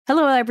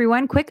Hello,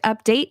 everyone. Quick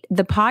update.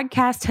 The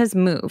podcast has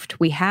moved.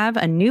 We have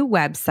a new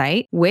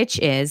website, which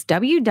is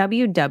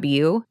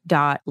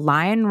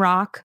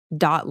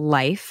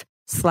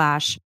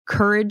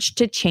www.lionrock.life/courage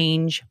to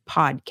change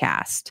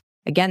podcast.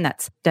 Again,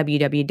 that's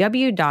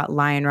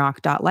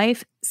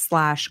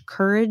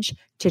www.lionrock.life/courage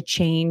to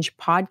change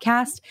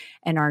podcast.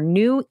 And our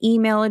new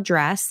email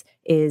address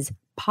is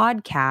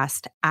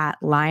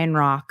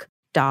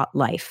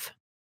podcast@lionrock.life.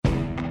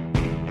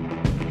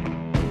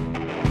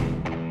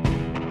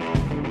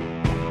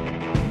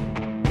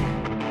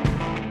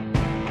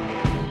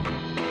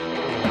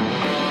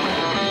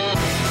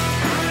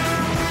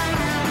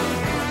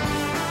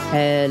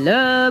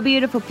 Hello,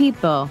 beautiful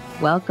people.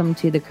 Welcome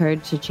to the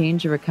Courage to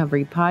Change Your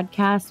Recovery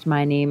podcast.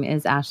 My name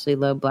is Ashley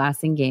Loeb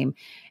Blassingame,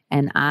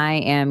 and I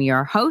am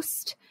your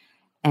host.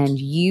 And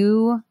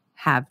you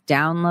have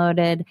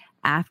downloaded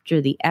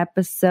after the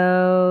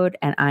episode,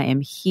 and I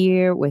am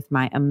here with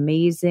my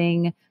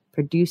amazing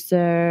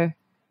producer,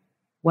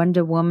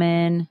 Wonder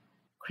Woman,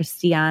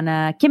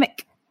 Christiana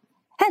Kimmick.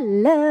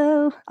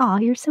 Hello. Oh,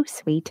 you're so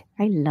sweet.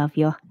 I love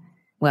you.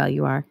 Well,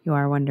 you are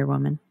Wonder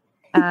Woman.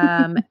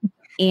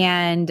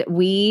 And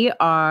we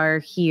are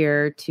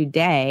here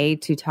today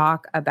to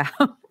talk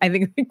about, I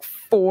think, like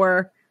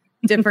 4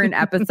 different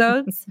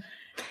episodes.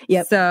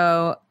 Yep.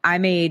 So I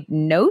made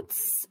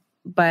notes,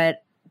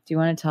 but do you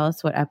want to tell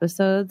us what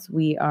episodes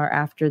we are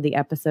after the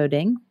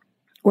episoding?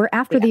 We're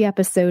after the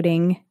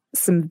episoding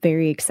some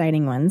very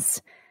exciting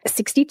ones.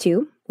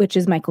 62, which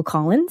is Michael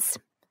Collins.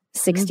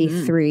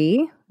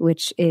 63,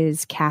 which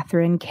is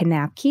Catherine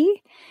Kanapke.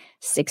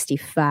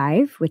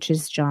 65, which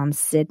is John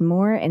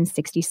Sidmore, and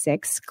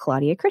 66,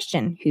 Claudia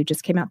Christian, who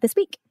just came out this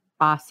week.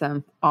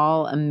 Awesome.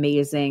 All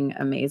amazing,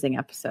 amazing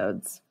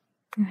episodes.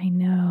 I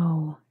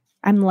know.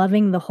 I'm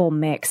loving the whole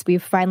mix. We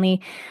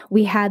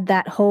had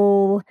that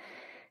whole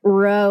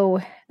row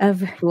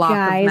of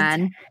guys. Of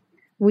men.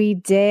 We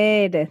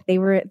did.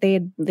 They'd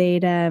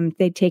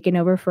taken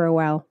over for a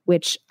while,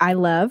 which I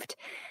loved.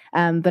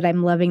 But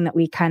I'm loving that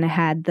we kind of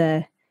had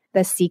the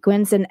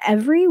sequence, and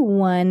every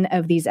one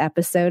of these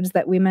episodes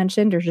that we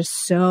mentioned are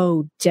just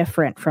so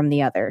different from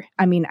the other.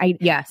 I mean,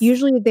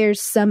 usually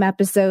there's some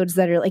episodes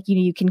that are like,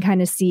 you can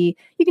kind of see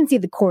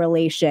the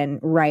correlation,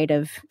 right,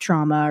 of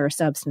trauma or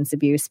substance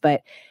abuse, but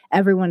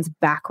everyone's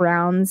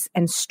backgrounds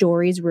and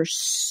stories were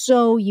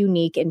so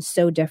unique and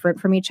so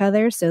different from each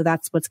other. So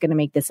that's what's going to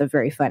make this a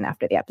very fun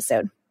after the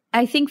episode.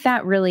 I think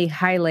that really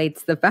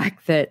highlights the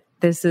fact that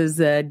this is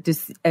a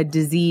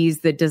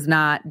disease that does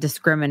not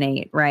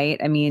discriminate, right?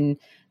 I mean,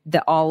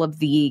 all of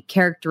the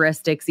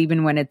characteristics,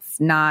 even when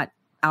it's not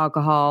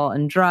alcohol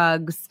and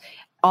drugs,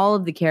 all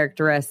of the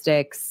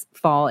characteristics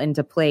fall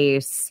into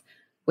place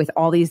with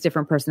all these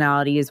different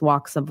personalities,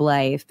 walks of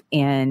life.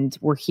 And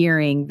we're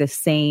hearing the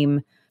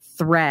same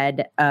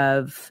thread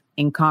of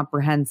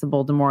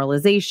incomprehensible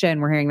demoralization.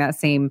 We're hearing that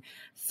same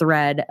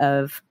thread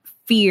of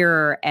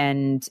fear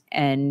and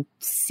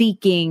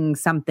seeking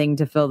something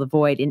to fill the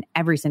void in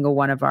every single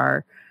one of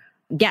our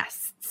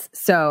guests.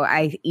 So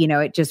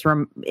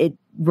it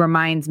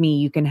reminds me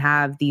you can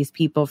have these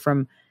people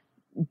from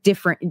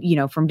different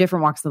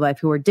walks of life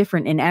who are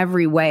different in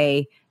every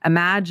way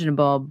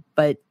imaginable.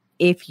 But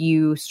if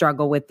you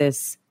struggle with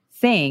this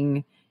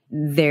thing,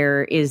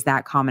 there is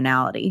that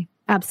commonality.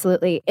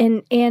 Absolutely.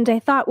 And I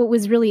thought what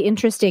was really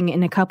interesting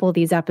in a couple of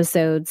these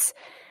episodes,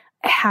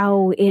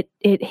 how it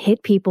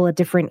hit people at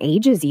different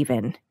ages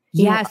even.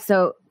 Yeah.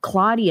 So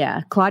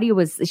Claudia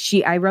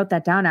I wrote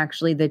that down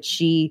actually, that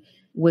she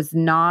did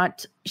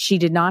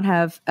not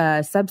have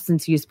a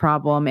substance use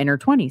problem in her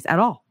 20s at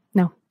all.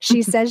 No,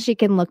 she says she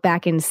can look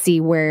back and see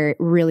where it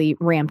really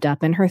ramped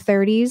up in her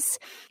 30s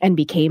and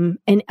became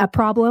a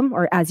problem.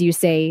 Or as you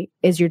say,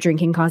 is your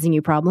drinking causing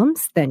you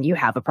problems? Then you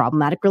have a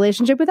problematic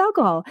relationship with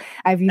alcohol.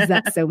 I've used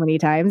that so many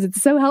times.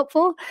 It's so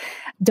helpful.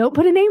 Don't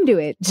put a name to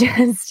it.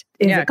 Just, is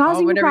it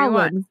causing you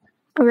problems?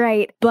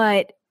 Right.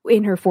 But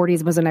in her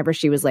 40s was whenever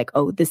she was like,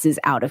 oh, this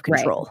is out of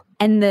control. Right.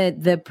 And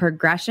the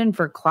progression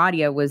for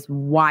Claudia was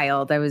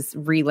wild. I was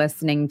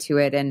re-listening to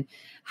it and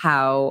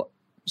how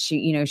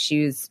she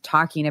was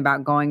talking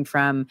about going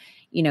from,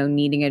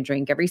 needing a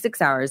drink every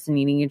 6 hours to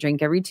needing a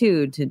drink every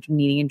 2 to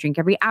needing a drink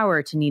every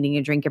hour to needing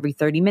a drink every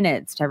 30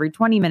 minutes to every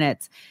 20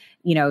 minutes,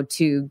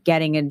 to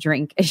getting a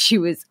drink.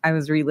 I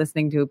was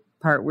re-listening to a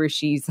part where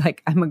she's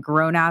like, I'm a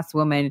grown ass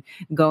woman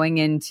going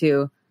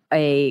into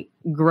a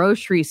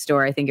grocery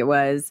store, I think it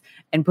was,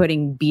 and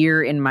putting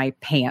beer in my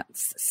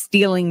pants,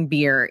 stealing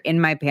beer in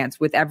my pants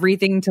with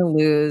everything to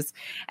lose,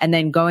 and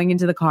then going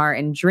into the car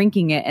and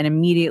drinking it and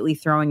immediately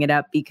throwing it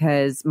up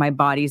because my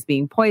body's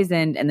being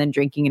poisoned, and then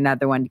drinking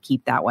another one to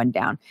keep that one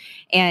down.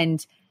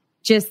 And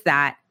just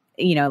that,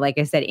 like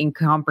I said,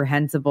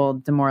 incomprehensible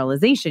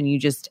demoralization.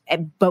 This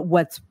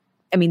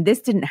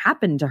didn't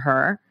happen to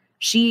her.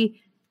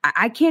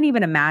 I can't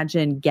even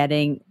imagine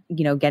getting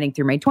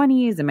through my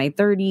 20s and my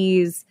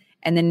 30s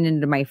and then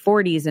into my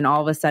 40s, and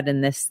all of a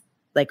sudden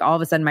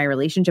my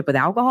relationship with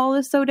alcohol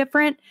is so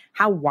different.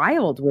 How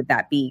wild would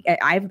that be?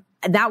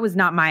 That was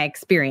not my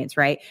experience,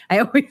 right?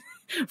 I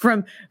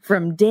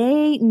from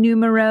day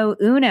numero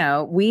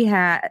uno, we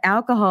had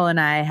alcohol and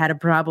I had a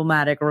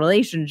problematic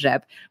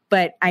relationship,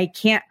 but I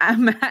can't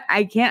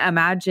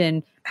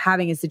imagine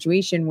having a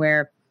situation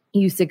where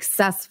you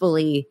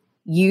successfully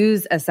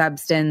use a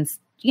substance,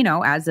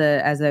 as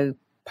a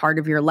part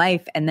of your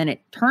life, and then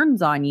it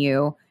turns on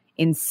you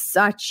in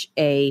such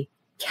a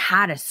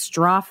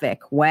catastrophic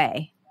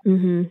way.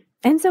 Mm-hmm.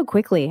 And so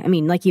quickly. I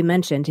mean, like you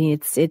mentioned,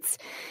 it's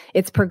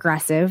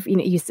progressive.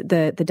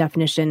 The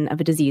definition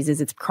of a disease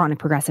is it's chronic,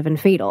 progressive, and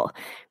fatal.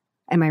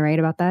 Am I right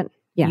about that?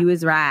 Yeah. You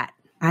is right.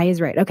 I is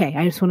right. Okay.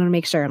 I just wanted to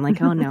make sure. I'm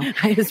like, oh no.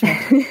 I is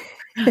right.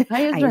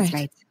 I is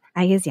right.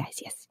 I is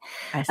yes.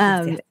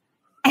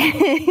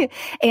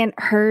 And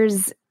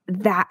hers,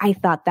 that I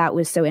thought that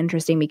was so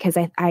interesting because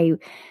I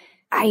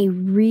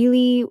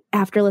really,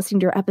 after listening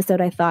to her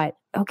episode, I thought,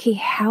 okay,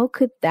 how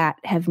could that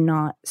have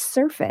not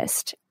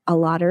surfaced a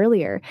lot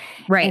earlier?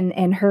 Right.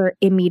 And her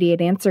immediate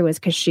answer was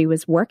because she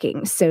was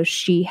working. So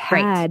she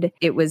had, right.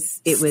 It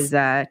was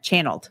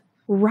channeled.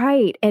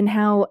 Right. And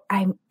how,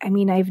 I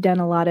mean, I've done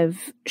a lot of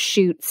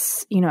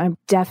shoots, I'm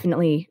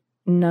definitely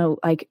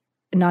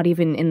not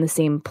even in the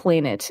same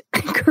planet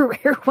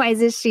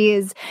career-wise as she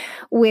is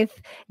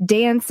with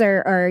dance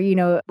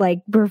or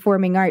like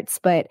performing arts.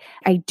 But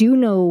I do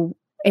know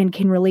and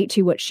can relate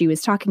to what she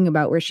was talking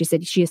about, where she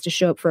said she has to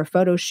show up for a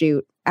photo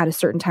shoot at a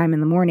certain time in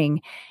the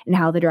morning, and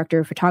how the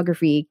director of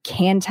photography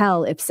can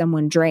tell if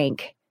someone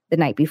drank the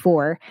night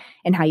before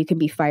and how you can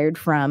be fired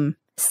from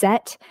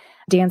set.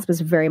 Dance was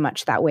very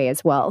much that way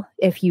as well.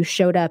 If you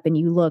showed up and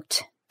you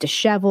looked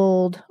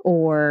disheveled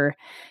or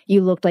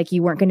you looked like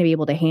you weren't going to be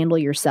able to handle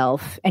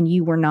yourself and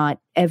you were not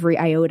every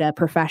iota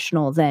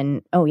professional,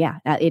 then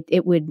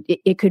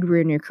it could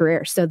ruin your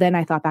career. So then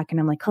I thought back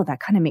and I'm like, oh, that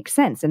kind of makes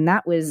sense. And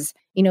that was,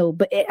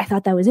 I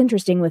thought that was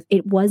interesting with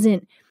it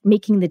wasn't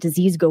making the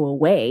disease go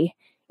away.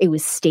 It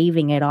was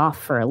staving it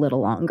off for a little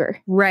longer.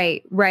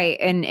 Right.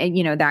 And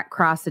that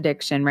cross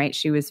addiction, right?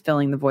 She was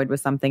filling the void with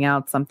something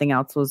else. Something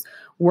else was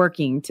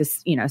working to,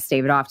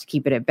 stave it off, to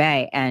keep it at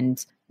bay.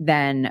 And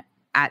then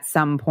at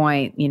some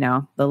point,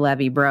 the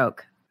levee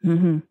broke.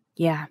 Mm-hmm.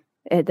 Yeah.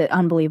 The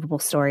unbelievable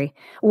story.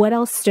 What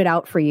else stood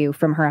out for you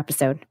from her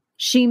episode?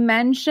 She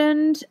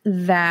mentioned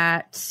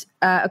that,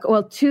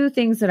 two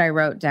things that I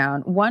wrote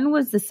down. One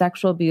was the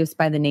sexual abuse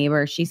by the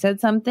neighbor. She said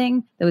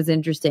something that was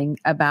interesting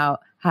about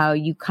how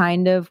you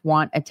kind of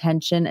want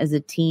attention as a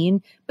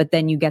teen, but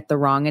then you get the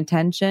wrong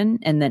attention.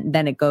 And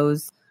then it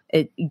goes,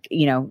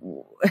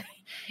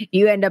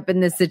 you end up in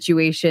this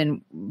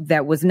situation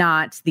that was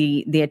not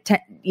the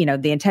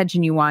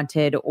attention you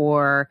wanted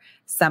or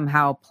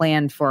somehow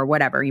planned for,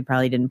 whatever. You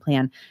probably didn't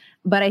plan.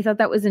 But I thought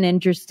that was an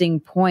interesting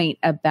point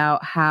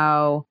about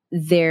how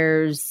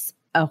there's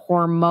a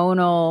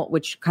hormonal,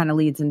 which kind of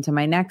leads into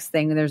my next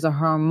thing. There's a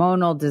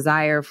hormonal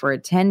desire for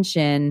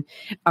attention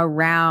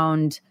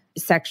around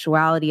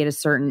sexuality at a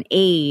certain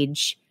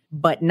age,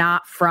 but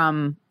not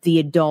from the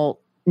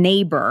adult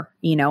neighbor,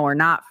 or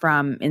not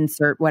from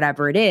insert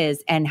whatever it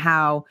is, and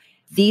how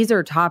these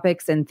are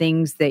topics and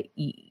things that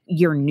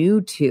you're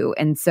new to.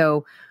 And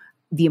so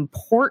the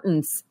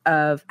importance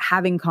of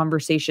having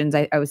conversations,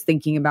 I was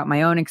thinking about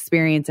my own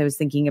experience. I was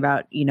thinking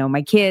about,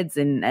 my kids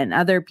and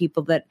other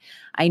people that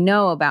I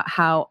know about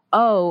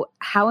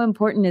how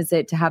important is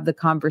it to have the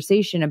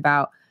conversation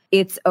about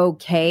it's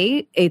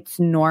okay, it's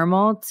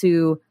normal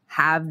to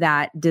have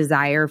that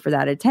desire for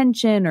that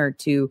attention or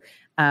to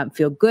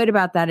feel good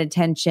about that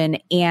attention.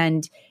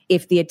 And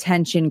if the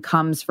attention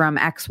comes from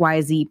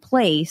XYZ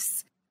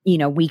place,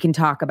 we can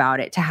talk about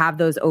it, to have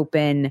those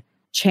open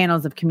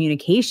channels of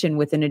communication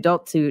with an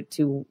adult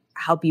to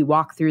help you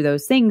walk through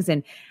those things.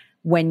 And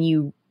when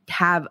you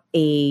have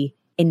a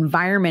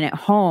environment at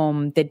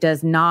home that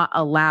does not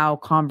allow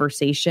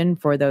conversation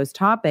for those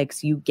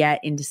topics, you get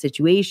into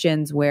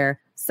situations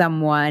where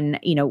someone,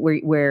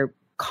 where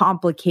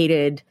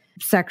complicated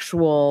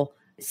sexual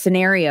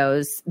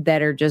scenarios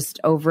that are just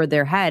over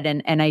their head.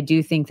 And I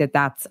do think that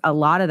that's a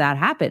lot of that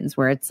happens,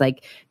 where it's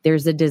like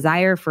there's a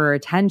desire for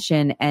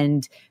attention,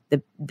 and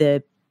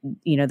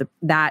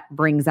that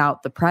brings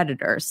out the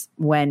predators,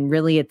 when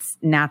really it's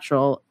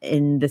natural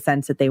in the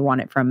sense that they want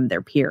it from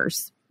their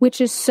peers.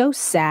 Which is so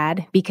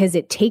sad, because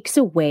it takes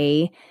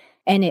away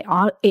and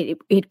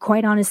it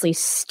quite honestly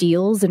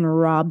steals and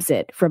robs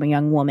it from a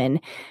young woman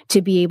to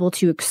be able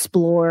to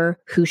explore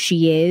who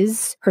she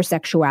is, her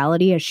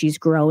sexuality as she's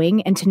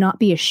growing, and to not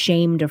be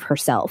ashamed of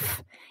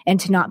herself, and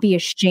to not be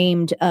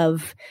ashamed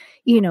of,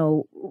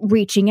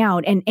 reaching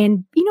out. And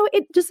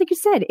it, just like you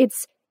said,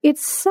 it's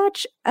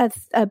such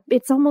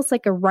it's almost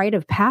like a rite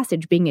of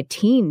passage being a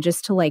teen,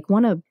 just to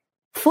want to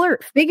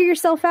flirt, figure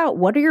yourself out.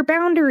 What are your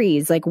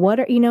boundaries?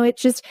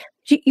 It's just,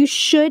 you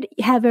should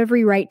have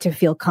every right to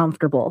feel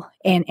comfortable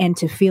and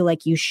to feel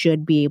like you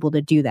should be able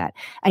to do that.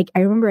 I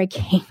remember I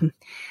came,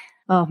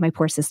 oh, my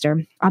poor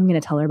sister. I'm going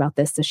to tell her about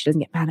this so she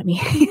doesn't get mad at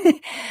me.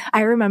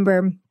 I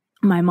remember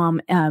my mom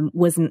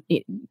wasn't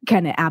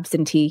kind of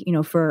absentee,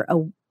 for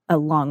a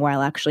long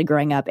while actually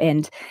growing up.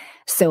 And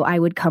so I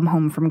would come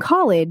home from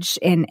college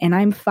and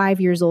I'm 5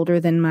 years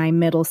older than my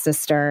middle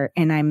sister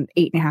and I'm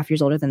 8.5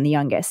 years older than the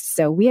youngest.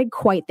 So we had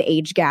quite the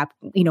age gap,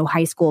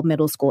 high school,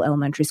 middle school,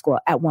 elementary school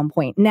at one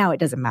point. Now it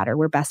doesn't matter.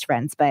 We're best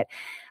friends. But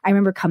I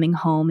remember coming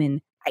home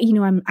and,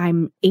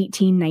 I'm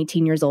 18,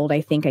 19 years old.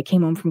 I think I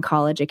came home from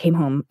college. I came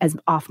home as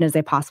often as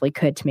I possibly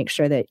could to make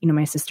sure that,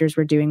 my sisters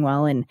were doing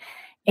well.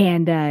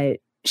 And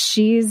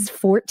she's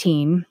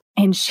 14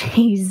 and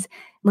she's,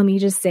 let me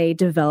just say,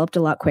 developed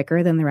a lot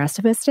quicker than the rest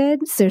of us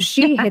did. So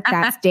she hit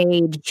that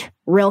stage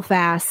real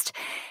fast.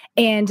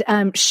 And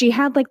she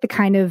had like the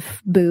kind of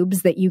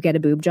boobs that you get a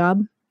boob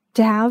job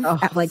to have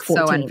at like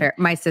 14. So unfair.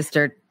 My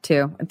sister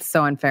too. It's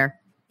so unfair.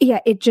 Yeah,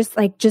 it just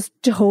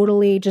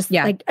totally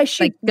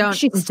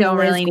don't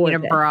really need a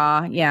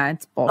bra. Yeah,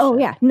 it's bullshit. Oh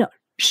yeah, no,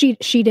 she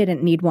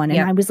didn't need one,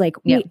 and I was like,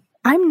 wait,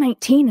 I'm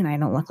 19 and I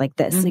don't look like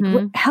this. Like,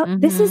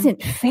 this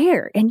isn't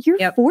fair. And you're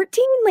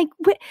 14? Like,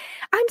 what?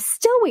 I'm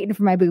still waiting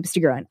for my boobs to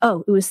grow in.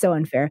 Oh, it was so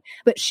unfair.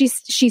 But she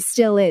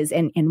still is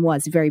and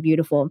was very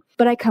beautiful.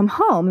 But I come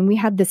home and we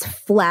had this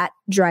flat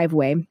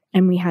driveway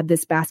and we had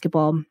this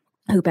basketball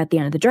hoop at the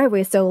end of the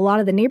driveway. So a lot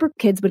of the neighbor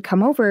kids would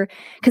come over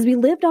because we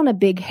lived on a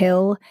big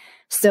hill.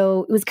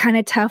 So it was kind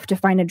of tough to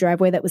find a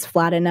driveway that was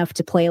flat enough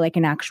to play like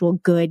an actual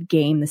good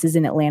game. This is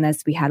in Atlanta,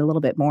 so we had a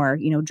little bit more,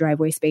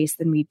 driveway space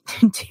than we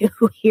do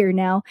here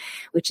now,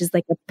 which is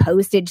like a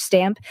postage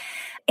stamp.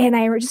 And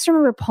I just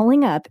remember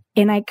pulling up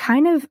and I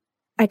kind of,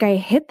 like I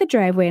hit the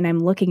driveway and I'm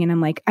looking and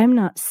I'm like, I'm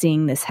not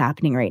seeing this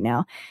happening right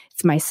now.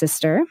 It's my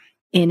sister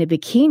in a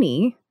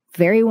bikini,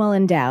 very well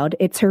endowed.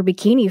 It's her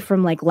bikini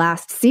from like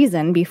last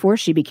season before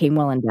she became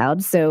well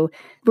endowed. So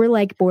we're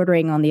like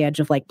bordering on the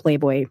edge of like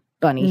Playboy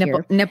bunny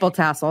nipple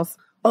tassels.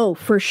 Oh,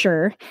 for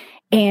sure.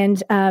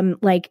 And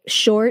like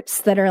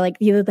shorts that are like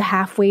the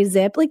halfway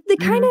zip, like the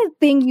kind of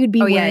thing you'd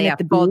be wearing at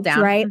the boobs, down.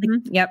 Right?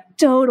 Yep.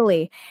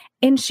 Totally.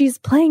 And she's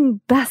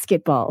playing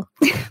basketball.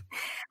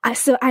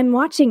 So I'm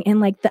watching and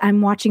like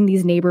I'm watching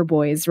these neighbor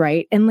boys,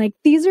 right? And like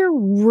these are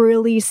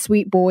really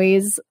sweet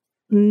boys.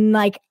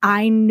 Like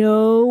I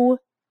know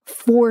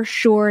for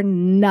sure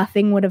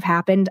nothing would have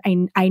happened.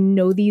 I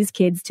know these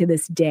kids to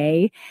this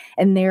day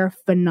and they're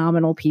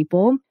phenomenal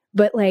people.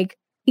 But like,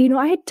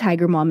 I had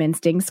tiger mom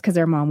instincts because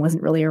our mom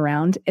wasn't really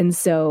around. And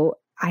so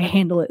I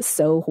handle it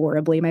so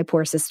horribly. My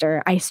poor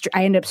sister, I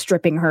end up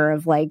stripping her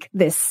of like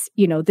this,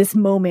 this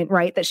moment,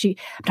 right? That I'm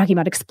talking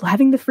about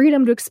having the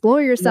freedom to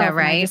explore yourself. Yeah,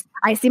 right.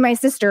 I see my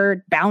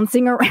sister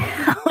bouncing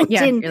around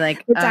in you're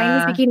like, the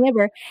tiniest bikini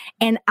ever.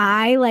 And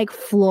I like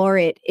floor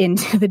it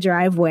into the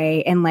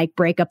driveway and like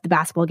break up the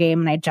basketball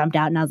game. And I jumped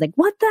out and I was like,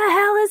 what the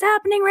hell is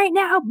happening right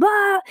now?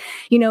 Bah!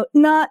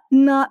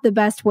 Not the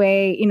best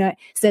way,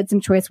 said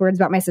some choice words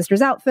about my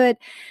sister's outfit,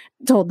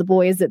 told the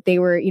boys that they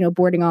were,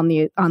 boarding on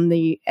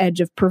the edge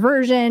of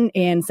perversion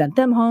and sent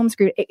them home.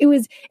 Screwed. It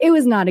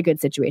was not a good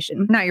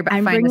situation. Not your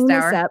finest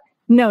hour.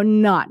 No,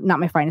 not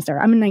my finest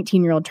hour. I'm a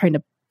 19-year-old trying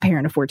to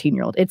parent a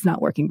 14-year-old. It's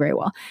not working very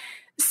well.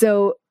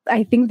 So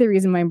I think the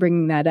reason why I'm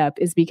bringing that up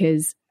is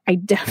because I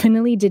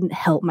definitely didn't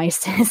help my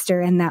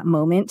sister in that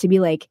moment to be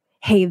like,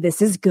 hey,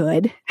 this is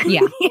good.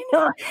 Yeah.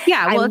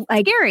 Yeah. Well,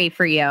 it's scary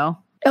for you.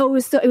 Oh,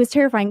 it was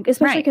terrifying,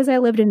 especially because I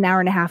lived an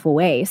hour and a half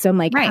away. So I'm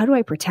like, how do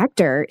I protect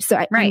her?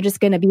 So I'm just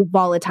going to be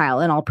volatile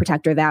and I'll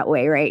protect her that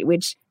way. Right.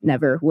 Which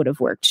never would have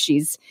worked.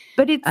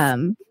 But it's,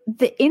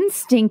 the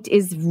instinct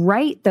is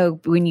right though,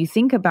 when you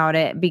think about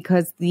it,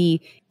 because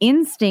the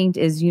instinct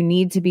is you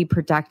need to be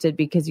protected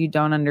because you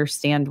don't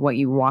understand what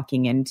you're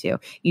walking into.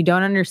 You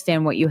don't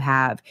understand what you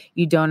have.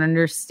 You don't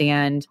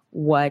understand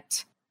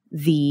what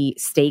the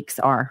stakes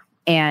are.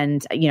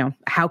 And,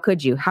 how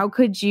could you?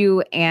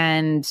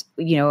 And,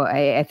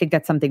 I think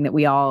that's something that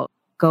we all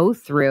go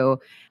through.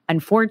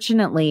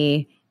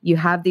 Unfortunately, you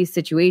have these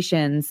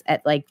situations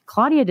like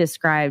Claudia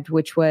described,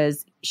 which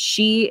was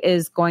she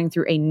is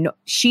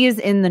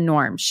in the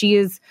norm. She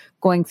is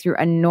going through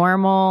a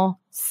normal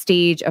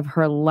stage of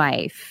her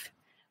life,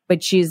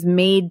 but she's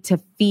made to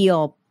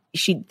feel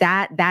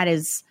that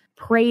is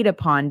preyed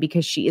upon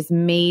because she is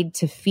made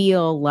to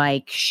feel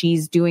like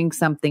she's doing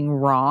something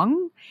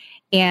wrong.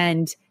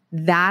 And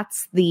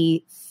that's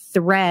the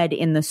thread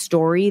in the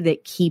story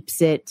that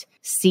keeps it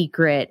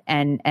secret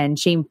and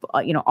shameful,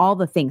 all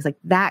the things like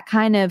that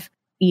kind of,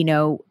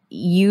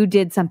 you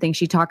did something.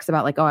 She talks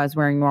about like, oh, I was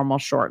wearing normal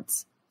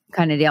shorts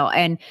kind of deal.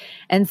 And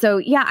so,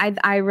 yeah,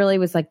 I really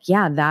was like,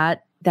 yeah,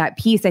 that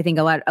piece, I think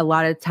a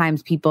lot of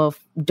times people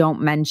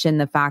don't mention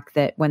the fact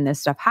that when this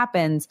stuff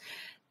happens,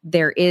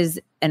 there is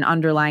an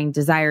underlying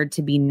desire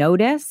to be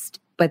noticed.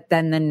 But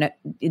then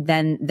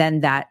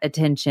that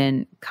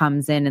attention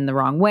comes in the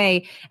wrong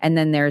way. And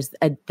then there's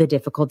the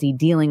difficulty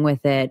dealing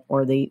with it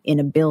or the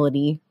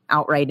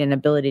outright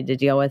inability to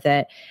deal with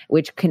it,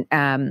 which can,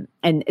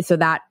 and so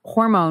that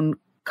hormone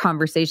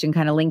conversation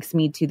kind of links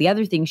me to the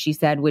other thing she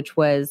said, which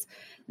was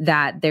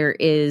that there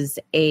is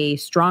a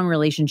strong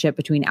relationship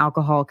between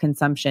alcohol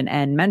consumption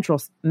and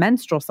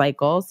menstrual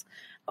cycles.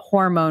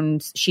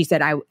 hormones. She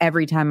said,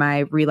 every time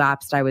I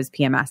relapsed, I was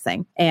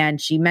PMSing. And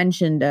she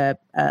mentioned a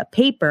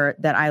paper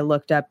that I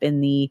looked up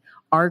in the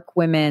ARC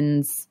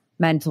Women's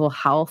Mental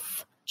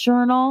Health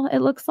Journal, it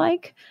looks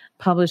like,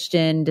 published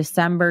in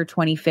December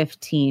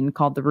 2015,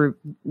 called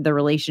the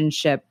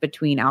Relationship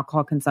Between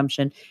Alcohol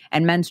Consumption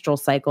and Menstrual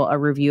Cycle, a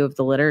review of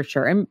the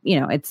literature. And,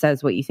 it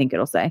says what you think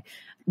it'll say,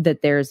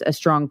 that there's a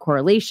strong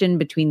correlation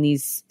between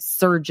these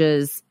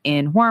surges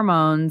in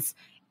hormones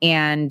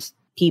and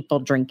people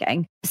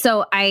drinking.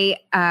 So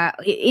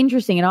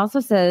interesting. It also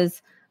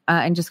says,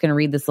 I'm just going to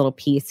read this little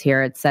piece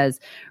here. It says,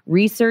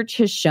 research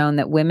has shown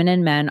that women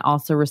and men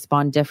also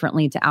respond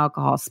differently to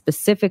alcohol.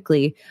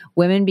 Specifically,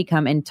 women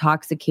become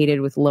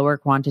intoxicated with lower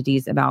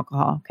quantities of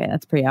alcohol. Okay,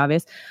 that's pretty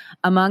obvious.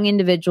 Among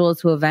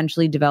individuals who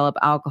eventually develop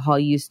alcohol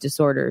use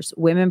disorders,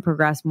 women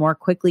progress more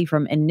quickly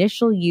from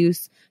initial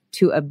use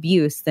to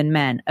abuse than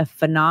men, a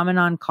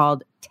phenomenon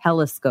called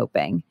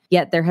telescoping.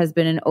 Yet there has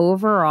been an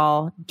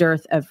overall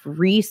dearth of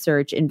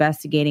research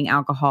investigating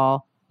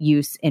alcohol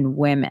use in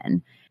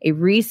women. A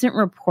recent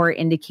report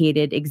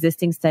indicated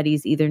existing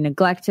studies either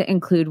neglect to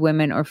include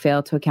women or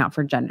fail to account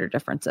for gender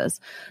differences.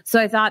 So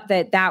I thought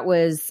that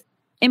was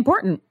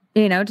important,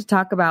 to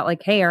talk about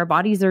like, hey, our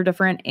bodies are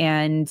different,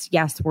 and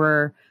yes,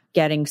 we're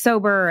getting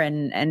sober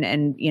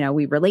and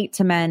we relate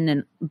to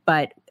men,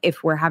 but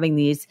if we're having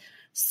these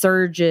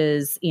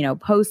surges,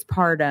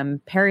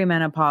 postpartum,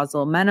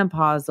 perimenopausal,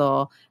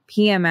 menopausal,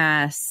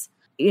 PMS,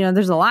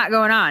 there's a lot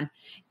going on.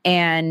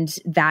 And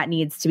that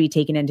needs to be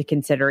taken into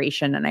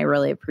consideration. And I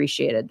really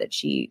appreciated that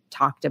she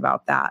talked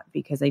about that,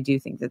 because I do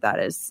think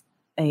that's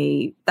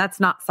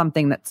not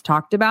something that's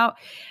talked about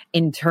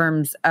in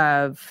terms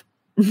of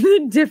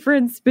the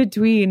difference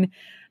between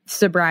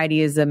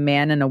sobriety as a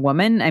man and a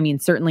woman. I mean,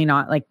 certainly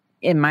not like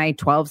in my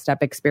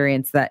 12-step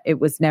experience, that it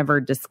was never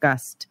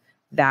discussed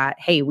that,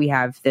 hey, we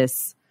have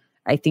this,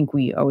 I think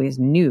we always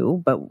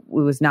knew, but it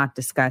was not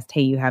discussed,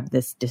 hey, you have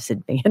this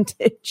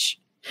disadvantage.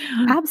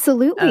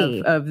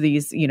 Absolutely. Of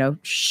these,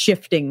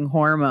 shifting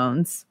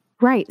hormones.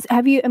 Right.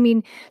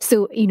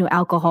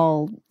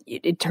 Alcohol,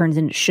 it turns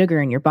into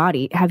sugar in your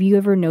body. Have you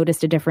ever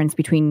noticed a difference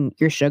between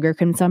your sugar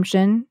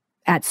consumption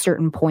at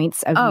certain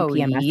points of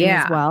PMS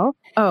as well?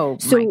 Oh,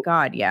 my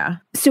God. Yeah.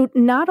 So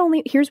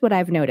here's what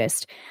I've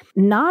noticed.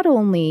 Not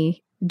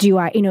only do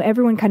I,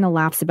 everyone kind of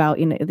laughs about,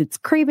 it's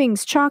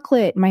cravings,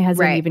 chocolate. My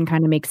husband even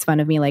kind of makes fun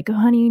of me, like, oh,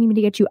 honey, you need me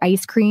to get you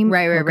ice cream.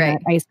 Right.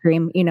 Ice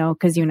cream,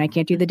 because you and I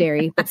can't do the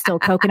dairy, but still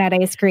coconut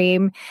ice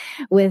cream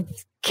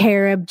with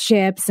carob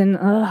chips and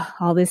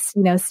all this,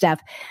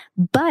 stuff.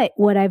 But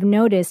what I've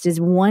noticed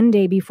is one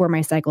day before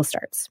my cycle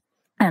starts,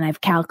 and I've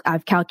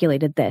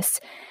calculated this,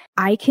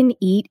 I can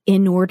eat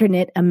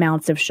inordinate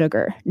amounts of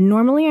sugar.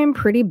 Normally I'm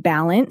pretty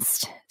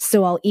balanced,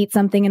 so I'll eat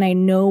something and I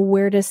know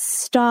where to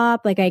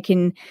stop. Like I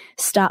can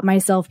stop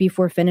myself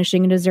before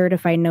finishing a dessert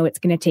if I know it's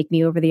going to take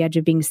me over the edge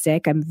of being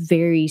sick. I'm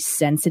very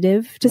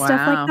sensitive to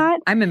stuff like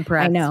that. I'm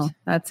impressed. I know.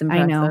 That's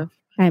impressive.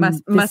 I know.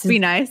 Must be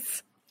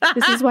nice.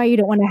 This is why you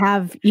don't want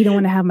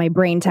to have my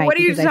brain tight. What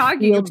are you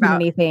talking about? Too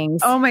many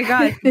things. Oh my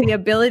God. The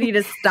ability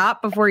to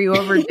stop before you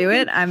overdo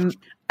it. I'm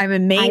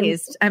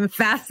amazed. I'm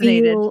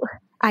fascinated.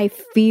 I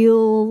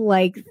feel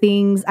like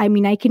things,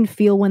 I can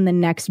feel when the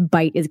next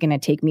bite is going to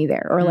take me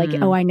there, or like,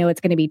 oh, I know it's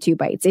going to be 2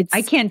 bites.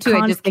 I can't do it.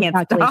 I just can't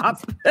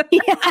stop.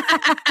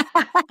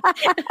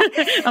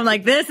 I'm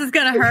like, this is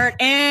going to hurt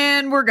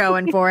and we're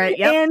going for it.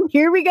 Yep. And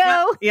here we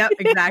go. Yep,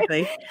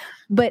 exactly.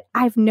 But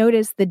I've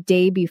noticed the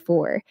day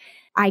before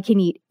I can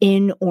eat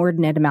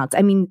inordinate amounts.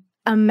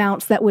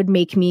 Amounts that would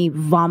make me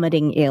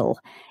vomiting ill.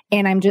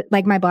 And I'm just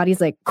like, my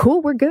body's like,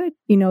 cool, we're good.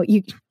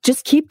 You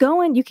just keep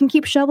going. You can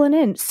keep shoveling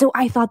in. So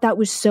I thought that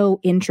was so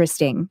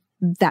interesting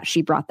that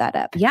she brought that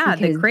up. Yeah.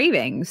 The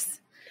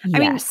cravings.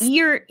 Yes. This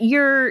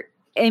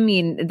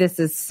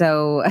is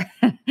so,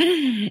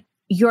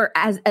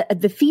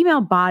 the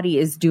female body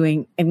is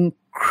doing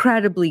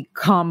incredibly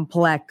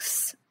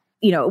complex,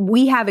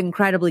 we have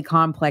incredibly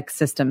complex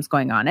systems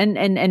going on.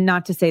 And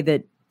not to say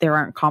that there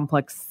aren't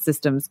complex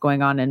systems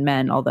going on in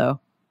men,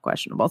 although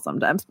questionable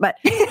sometimes, but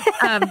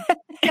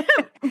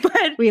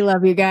we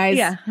love you guys.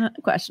 Yeah,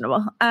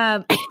 questionable.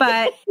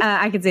 But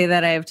I could say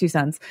that I have 2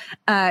 sons.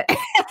 But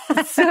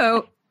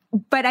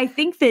I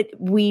think that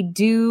we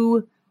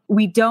don't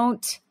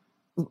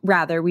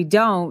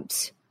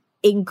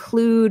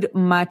include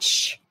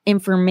much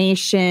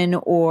information,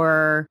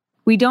 or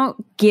we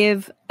don't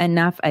give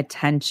enough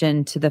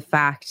attention to the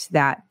fact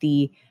that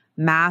the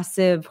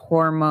massive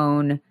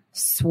hormone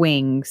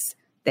swings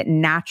that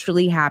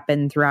naturally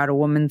happen throughout a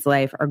woman's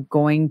life are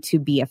going to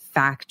be a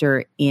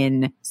factor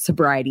in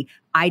sobriety.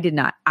 I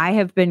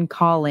have been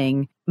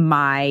calling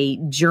my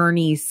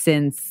journey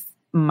since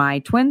my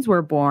twins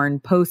were born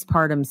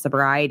postpartum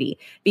sobriety,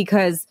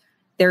 because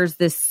there's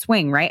this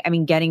swing, right?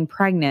 Getting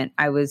pregnant,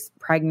 I was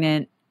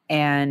pregnant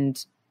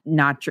and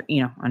I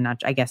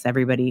guess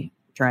everybody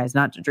tries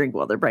not to drink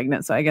while they're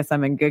pregnant. So I guess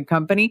I'm in good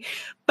company,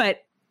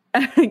 but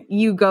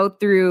you go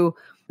through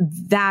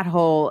that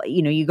whole,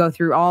 you go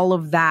through all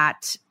of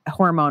that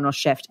hormonal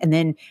shift. And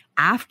then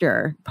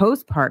after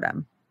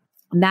postpartum,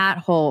 that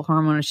whole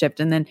hormonal shift.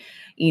 And then,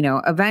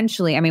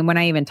 eventually, I mean, when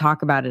I even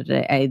talk about it,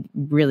 I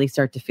really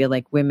start to feel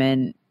like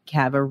women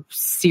have a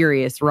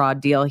serious raw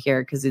deal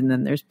here, because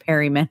then there's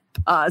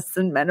perimenopause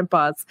and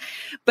menopause.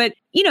 But,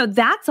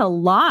 that's a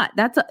lot.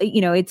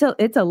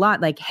 It's a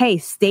lot. Like, hey,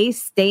 stay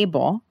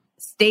stable,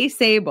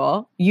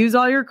 use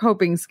all your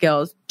coping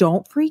skills.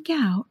 Don't freak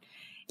out.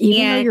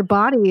 Even though your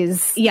body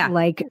is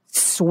like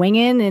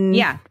swinging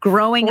and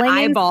growing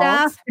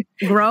eyeballs,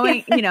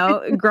 growing,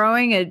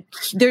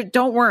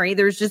 don't worry.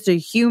 There's just a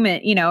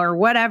human, or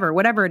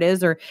whatever it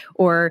is,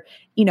 or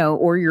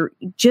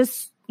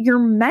your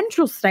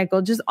menstrual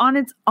cycle just on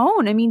its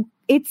own. I mean,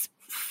 it's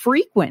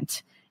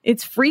frequent.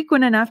 It's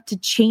frequent enough to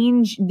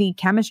change the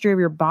chemistry of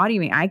your body. I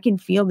mean, I can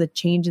feel the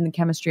change in the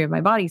chemistry of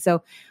my body.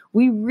 So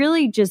we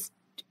really just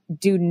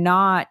do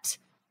not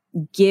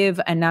give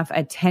enough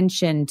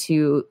attention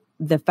to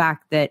the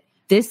fact that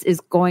this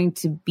is going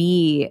to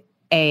be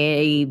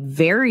a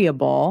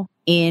variable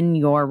in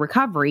your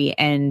recovery,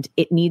 and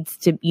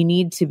you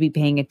need to be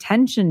paying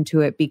attention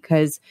to it,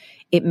 because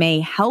it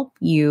may help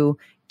you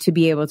to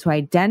be able to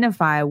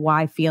identify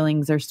why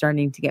feelings are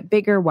starting to get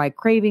bigger, why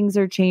cravings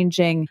are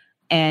changing,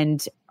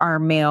 and our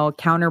male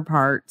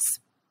counterparts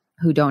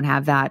who don't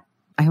have that,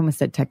 I almost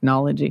said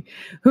technology,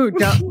 who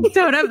don't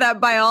have that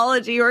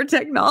biology or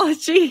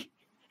technology.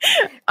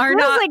 Are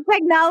not like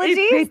technology.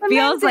 It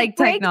feels like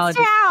technology.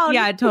 Down.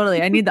 Yeah,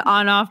 totally. I need the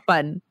on-off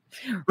button.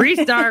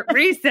 Restart,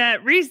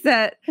 reset.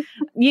 That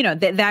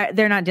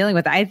they're not dealing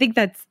with it. I think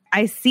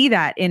I see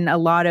that in a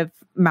lot of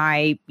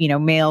my,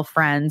 male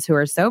friends who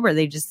are sober.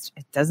 It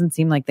doesn't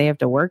seem like they have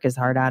to work as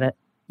hard at it.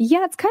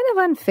 Yeah, it's kind of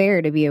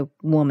unfair to be a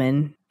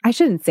woman. I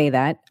shouldn't say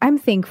that. I'm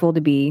thankful to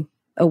be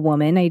a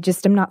woman.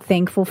 I'm not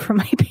thankful for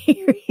my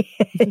period.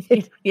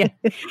 Yeah.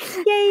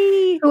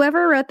 Yay.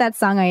 Whoever wrote that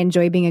song, I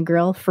Enjoy Being a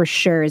Girl, for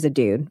sure is a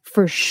dude.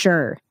 For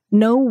sure.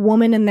 No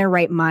woman in their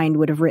right mind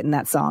would have written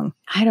that song.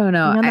 I don't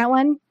know. You know that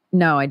one?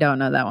 No, I don't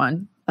know that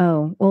one.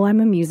 Oh, well,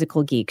 I'm a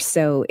musical geek.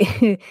 So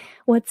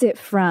what's it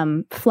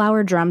from?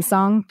 Flower Drum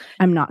Song?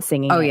 I'm not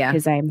singing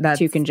because I'm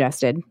too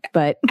congested.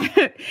 But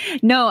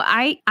no,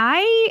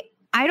 I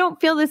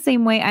don't feel the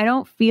same way. I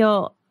don't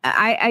feel,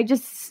 I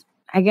guess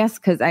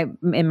because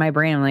in my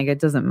brain, I'm like, it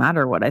doesn't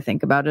matter what I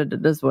think about it.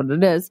 It is what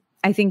it is.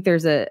 I think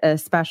there's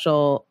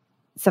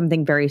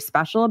something very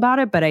special about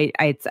it, but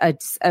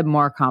it's a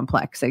more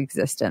complex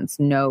existence,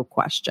 no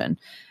question.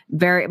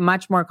 Very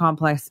much more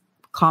complex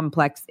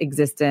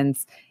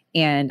existence.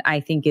 And I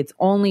think it's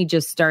only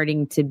just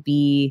starting to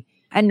be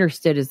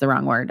understood is the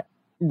wrong word.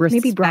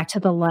 Maybe brought to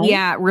the light.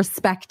 Yeah,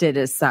 respected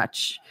as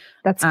such.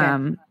 That's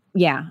good.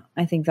 Yeah,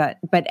 I think that.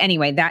 But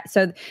anyway,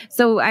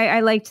 so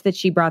I liked that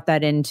she brought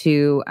that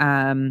into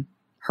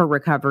her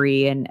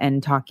recovery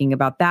and talking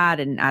about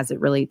that, and as it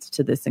relates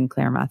to the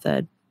Sinclair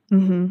method.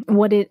 Mm-hmm.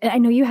 I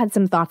know you had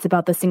some thoughts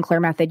about the Sinclair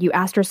method. You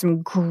asked her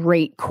some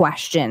great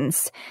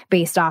questions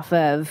based off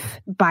of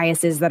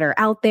biases that are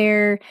out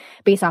there,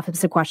 based off of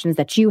some questions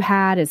that you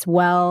had as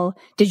well.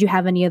 Did you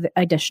have any other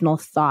additional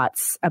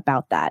thoughts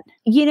about that?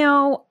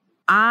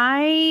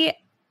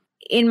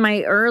 In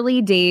my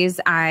early days,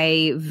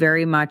 I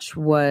very much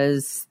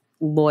was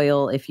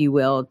loyal, if you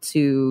will,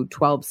 to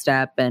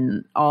 12-step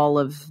and all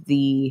of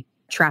the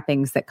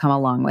trappings that come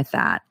along with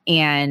that,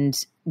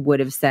 and would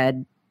have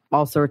said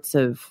all sorts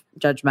of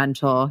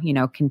judgmental,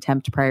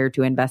 contempt prior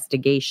to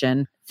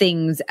investigation,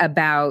 things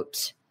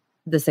about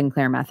the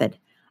Sinclair method.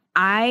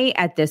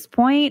 At this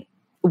point,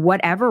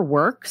 whatever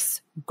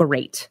works,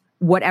 great.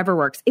 Whatever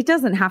works. It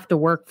doesn't have to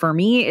work for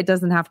me. It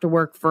doesn't have to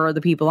work for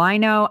the people I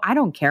know. I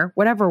don't care.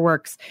 Whatever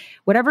works.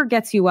 Whatever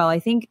gets you well. I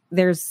think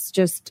there's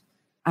just,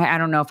 I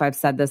don't know if I've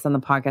said this on the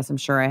podcast. I'm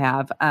sure I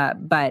have.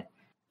 But,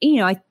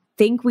 I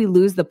think we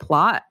lose the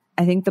plot.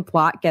 I think the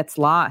plot gets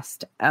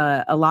lost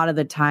a lot of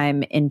the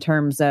time in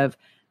terms of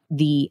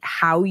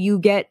how you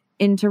get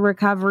into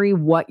recovery,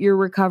 what your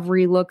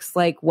recovery looks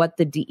like, what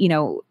the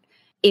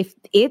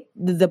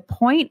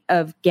point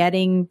of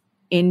getting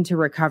into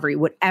recovery,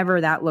 whatever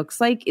that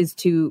looks like, is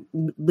to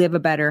live a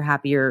better,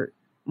 happier,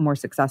 more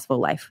successful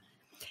life.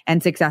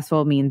 And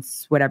successful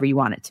means whatever you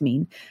want it to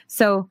mean.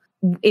 So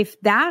if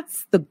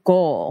that's the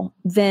goal,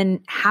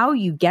 then how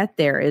you get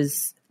there,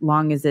 as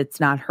long as it's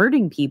not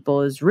hurting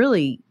people, is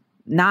really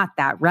not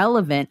that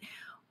relevant.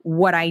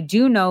 What I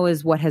do know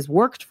is what has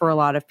worked for a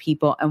lot of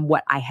people and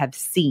what I have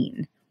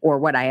seen or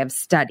what I have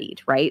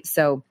studied, right?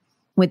 So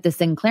with the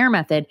Sinclair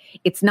method,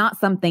 it's not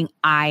something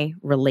I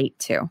relate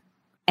to.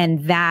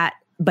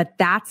 But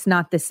that's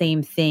not the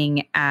same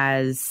thing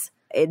as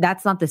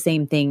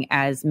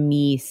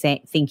me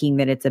thinking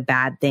that it's a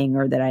bad thing,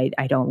 or that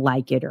I don't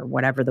like it, or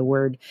whatever the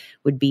word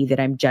would be, that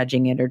I'm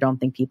judging it or don't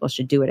think people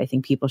should do it. I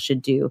think people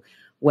should do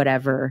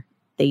whatever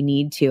they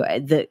need to.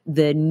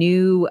 The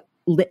new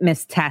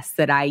litmus test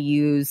that I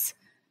use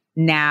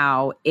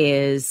now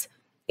is,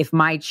 if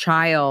my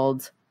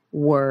child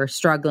were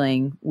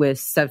struggling with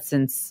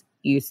substance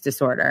use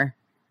disorder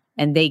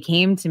and they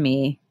came to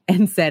me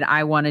and said,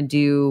 I want to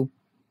do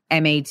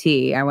MAT,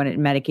 I want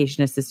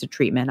medication assisted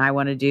treatment, I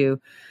want to do,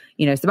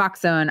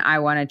 Suboxone. I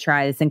want to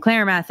try the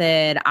Sinclair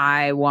method.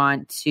 I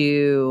want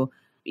to,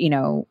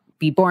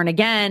 be born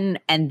again.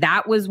 And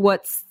that was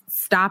what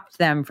stopped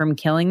them from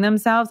killing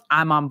themselves.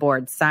 I'm on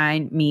board.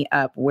 Sign me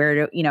up.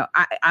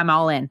 I'm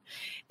all in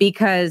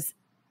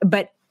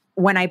but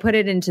when I put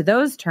it into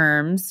those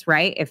terms,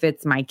 right? If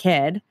it's my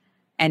kid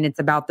and it's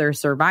about their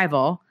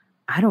survival,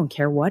 I don't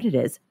care what it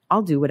is.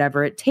 I'll do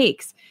whatever it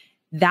takes.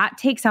 That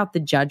takes out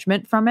the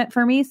judgment from it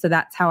for me. So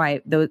that's how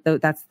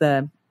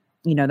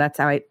that's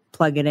how I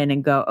plug it in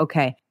and go,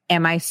 okay,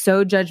 am I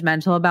so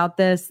judgmental about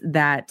this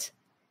that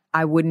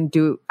I wouldn't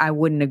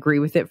agree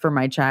with it for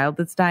my child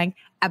that's dying?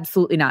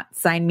 Absolutely not.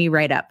 Sign me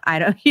right up. I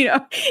don't,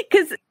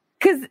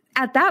 because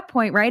at that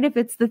point, right, if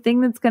it's the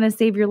thing that's going to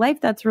save your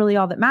life, that's really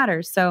all that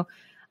matters. So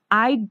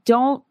I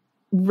don't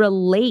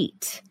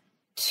relate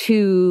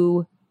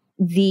to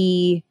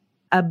the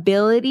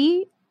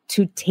ability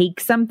to take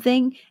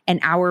something an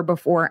hour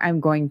before I'm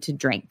going to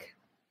drink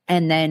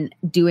and then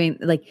doing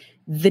like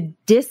the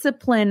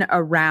discipline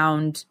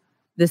around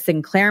the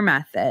Sinclair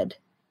method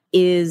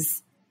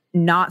is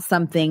not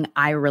something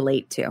I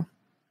relate to.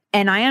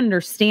 And I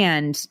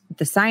understand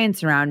the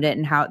science around it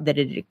and how that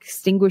it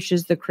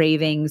extinguishes the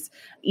cravings,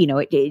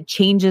 it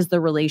changes the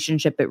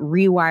relationship, it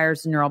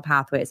rewires neural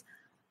pathways.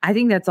 I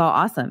think that's all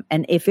awesome.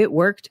 And if it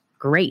worked,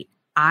 great.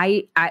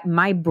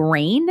 My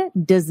brain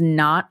does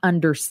not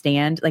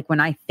understand, like when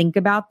I think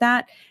about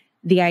that,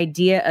 the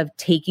idea of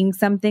taking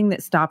something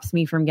that stops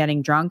me from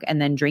getting drunk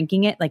and then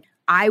drinking it, like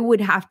I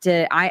would have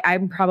to,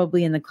 I'm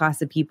probably in the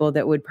class of people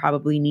that would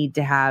probably need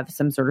to have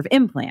some sort of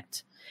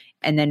implant.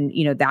 And then,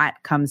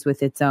 that comes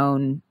with its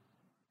own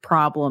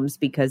problems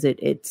because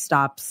it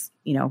stops,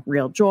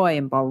 real joy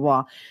and blah, blah,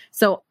 blah.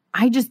 So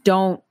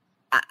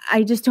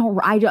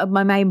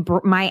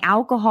my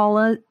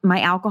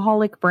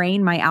alcoholic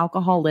brain, my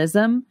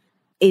alcoholism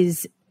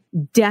is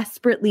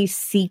desperately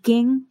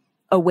seeking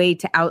a way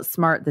to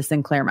outsmart the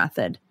Sinclair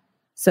method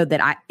so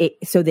that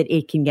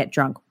it can get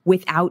drunk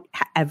without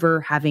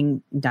ever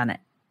having done it.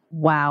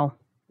 Wow.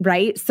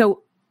 Right.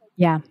 So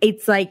yeah,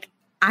 it's like,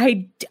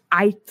 I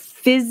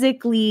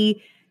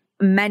physically,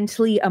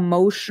 mentally,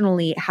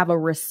 emotionally have a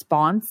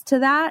response to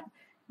that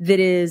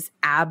is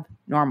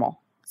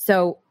abnormal.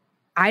 So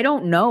I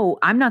don't know.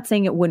 I'm not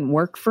saying it wouldn't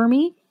work for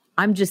me.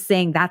 I'm just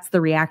saying that's the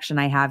reaction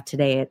I have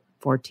today at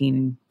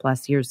 14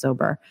 plus years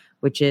sober,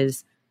 which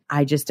is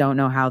I just don't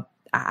know how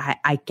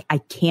I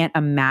can't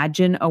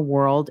imagine a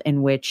world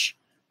in which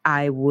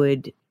I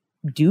would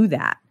do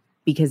that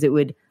because it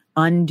would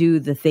undo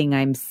the thing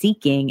I'm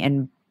seeking.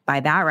 And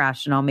by that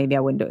rationale, maybe I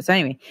wouldn't do it. So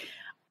anyway,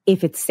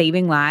 if it's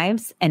saving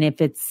lives and if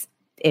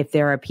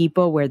there are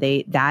people where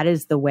that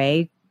is the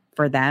way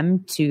for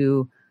them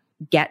to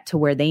get to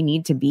where they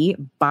need to be,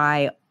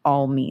 by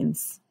all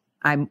means,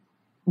 I'm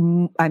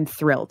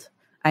thrilled.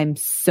 I'm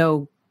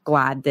so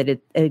glad that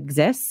it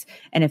exists.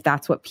 And if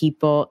that's what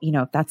people,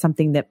 if that's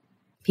something that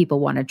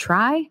people want to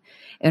try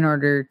in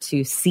order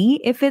to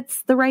see if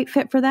it's the right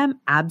fit for them,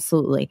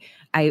 absolutely.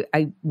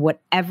 I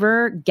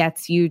whatever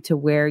gets you to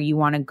where you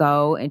want to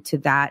go into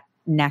that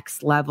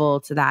next level,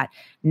 to that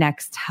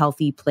next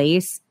healthy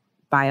place,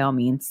 by all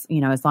means,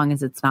 as long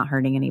as it's not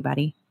hurting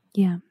anybody.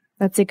 Yeah,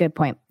 that's a good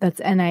point.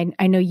 And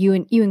I know you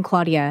and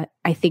Claudia,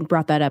 I think,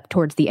 brought that up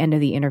towards the end of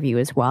the interview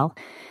as well.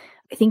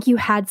 I think you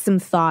had some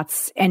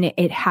thoughts, and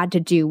it had to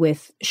do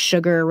with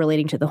sugar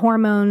relating to the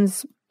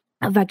hormones,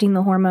 affecting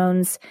the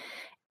hormones,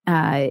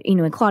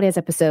 in Claudia's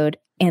episode.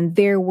 And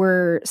there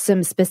were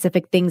some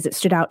specific things that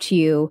stood out to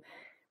you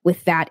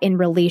with that in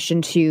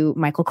relation to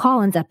Michael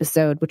Collins'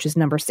 episode, which is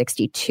number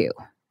 62.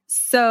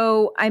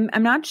 So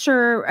I'm not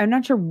sure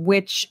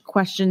which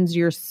questions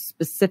you're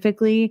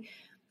specifically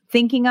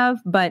thinking of,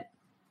 but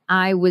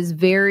I was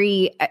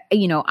very,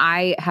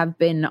 I have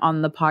been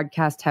on the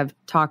podcast, have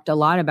talked a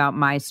lot about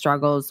my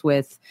struggles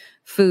with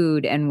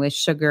food and with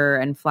sugar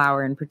and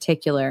flour in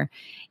particular.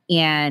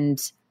 And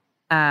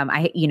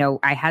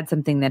I had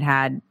something that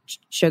had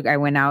sugar. I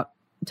went out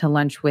to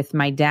lunch with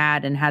my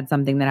dad and had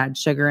something that had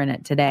sugar in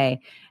it today.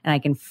 And I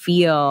can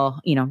feel,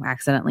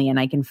 accidentally, and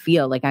I can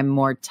feel like I'm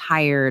more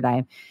tired.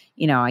 I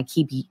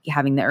keep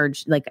having the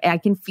urge, like I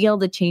can feel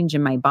the change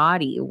in my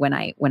body when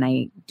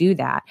I do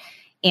that.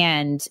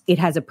 And it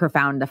has a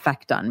profound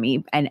effect on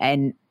me,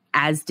 and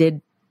as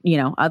did,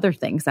 other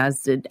things,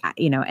 as did,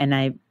 and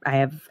I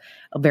have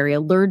a very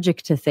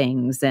allergic to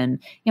things,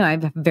 and, I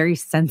have a very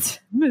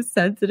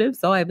sensitive,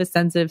 so I have a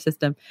sensitive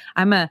system.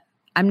 I'm not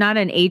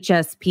an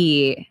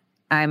HSP.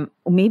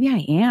 Maybe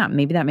I am.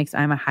 Maybe that makes,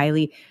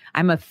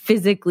 I'm a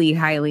physically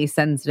highly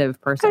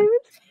sensitive person.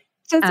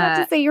 Just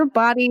have to say your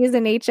body is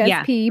an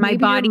HSP. Yeah, my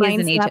body is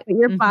an HSP.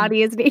 Your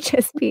body is an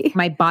HSP.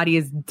 My body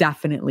is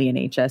definitely an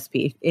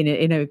HSP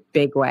in a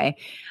big way.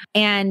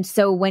 And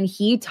so when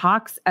he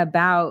talks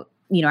about,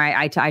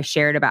 I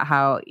shared about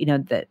how,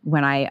 that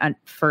when I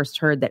first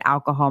heard that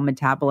alcohol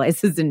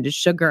metabolizes into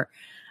sugar,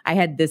 I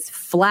had this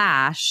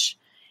flash.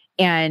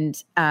 And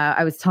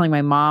I was telling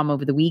my mom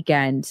over the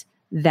weekend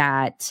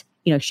that,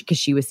 because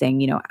she was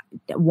saying,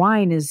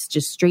 wine is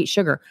just straight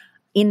sugar.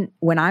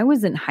 when I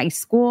was in high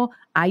school,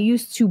 I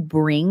used to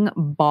bring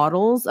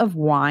bottles of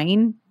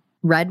wine,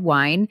 red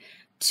wine,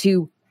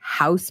 to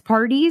house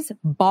parties,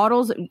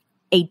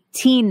 a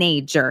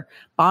teenager,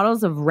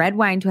 bottles of red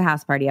wine to a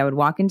house party. I would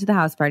walk into the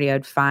house party. I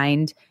would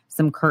find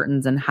some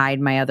curtains and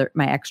hide my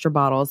extra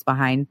bottles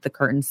behind the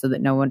curtains so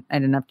that no one, I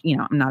didn't have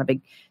to, I'm not a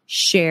big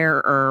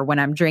sharer when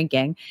I'm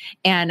drinking.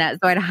 And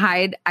so I'd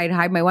hide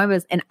my wine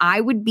bottles, and I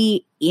would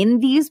be in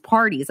these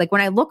parties. Like when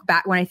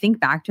I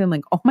think back to them,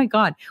 like, oh my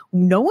God,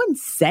 no one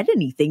said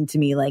anything to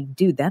me. Like,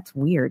 dude, that's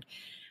weird.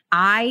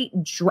 I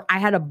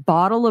had a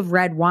bottle of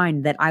red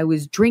wine that I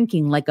was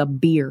drinking like a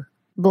beer.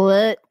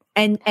 But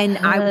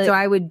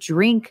I would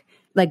drink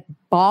like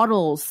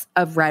bottles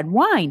of red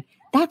wine.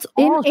 That's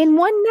all in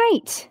one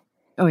night.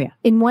 Oh yeah.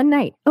 In one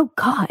night. Oh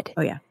God.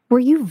 Oh yeah. Were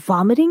you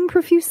vomiting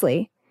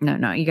profusely?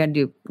 No. You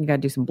gotta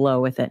do some blow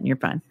with it and you're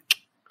fine.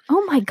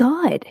 Oh my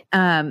God.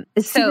 So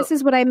this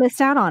is what I missed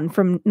out on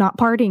from not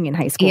partying in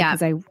high school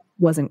because I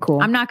wasn't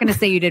cool. I'm not going to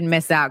say you didn't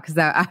miss out because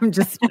I'm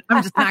just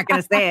not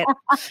going to say it.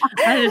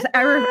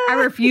 I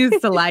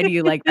refuse to lie to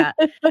you like that.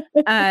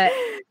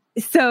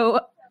 So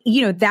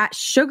that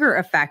sugar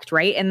effect,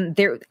 right? And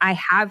I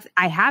have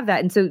that,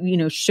 and so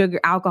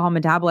alcohol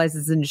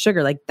metabolizes into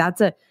sugar. Like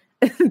that's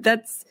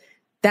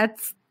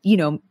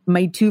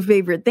my two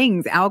favorite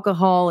things: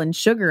 alcohol and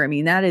sugar. I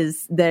mean, that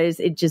is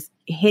it just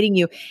hitting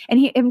you.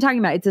 And I'm talking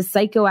about it's a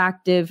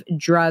psychoactive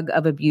drug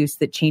of abuse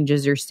that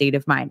changes your state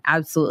of mind.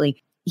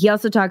 Absolutely. He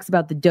also talks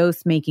about the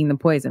dose making the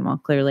poison. Well,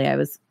 clearly I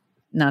was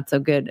not so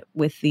good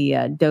with the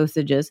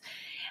dosages.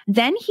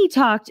 Then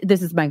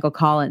this is Michael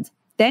Collins.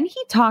 Then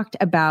he talked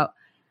about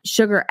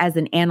sugar as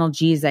an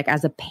analgesic,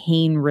 as a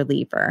pain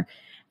reliever.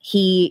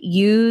 He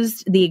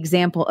used the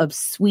example of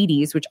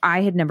sweeties, which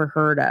I had never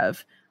heard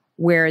of,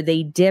 where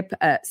they dip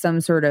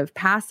some sort of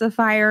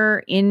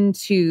pacifier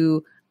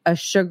into a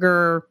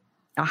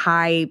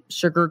high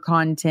sugar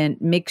content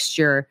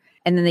mixture,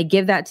 and then they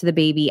give that to the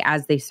baby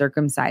as they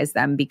circumcise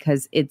them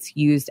because it's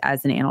used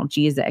as an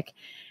analgesic.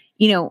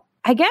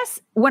 I guess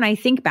when I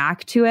think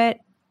back to it,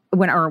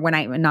 when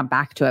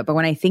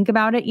I think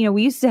about it,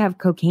 we used to have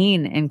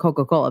cocaine and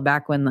Coca-Cola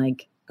back when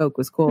like Coke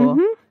was cool,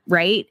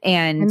 right?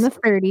 And in the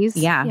 30s.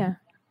 Yeah.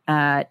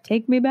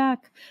 Take me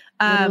back.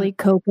 Literally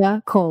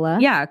Coca-Cola.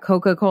 Yeah,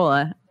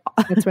 Coca-Cola.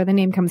 That's where the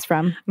name comes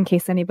from, in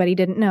case anybody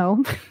didn't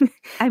know.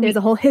 There's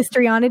a whole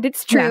history on it.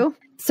 It's true.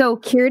 Yeah. So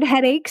cured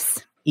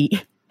headaches.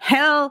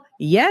 Hell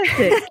yes,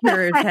 it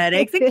cures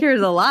headaches. It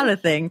cures a lot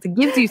of things. It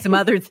gives you some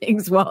other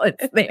things while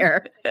it's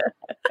there.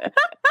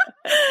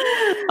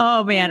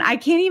 Oh man, I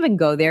can't even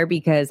go there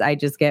because I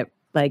just get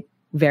like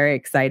very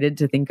excited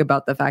to think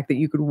about the fact that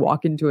you could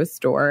walk into a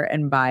store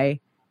and buy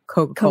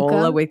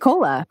Coca-Cola with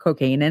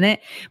cocaine in it.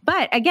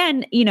 But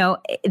again,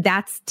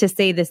 that's to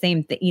say the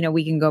same thing.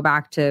 We can go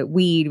back to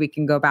weed. We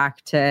can go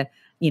back to,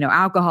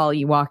 alcohol.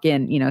 You walk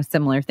in,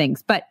 similar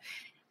things. But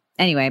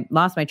anyway,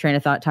 lost my train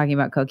of thought talking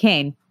about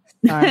cocaine.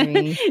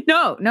 Sorry.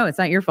 No, it's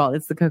not your fault.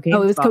 It's the cocaine.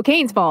 Oh, it was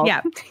cocaine's fault.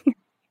 Yeah.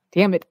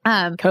 Damn it.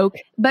 Coke.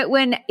 But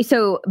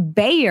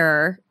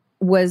Bayer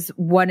was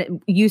what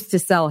used to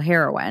sell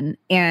heroin,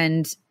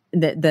 and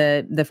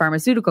the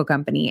pharmaceutical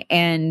company,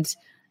 and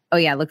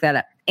look that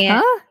up.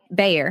 And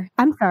Bayer.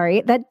 I'm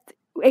sorry.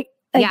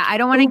 I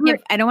don't want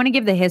to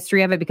give the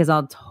history of it because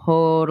I'll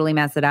totally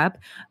mess it up.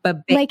 But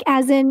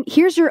as in,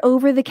 here's your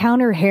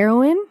over-the-counter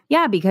heroin?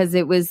 Yeah, because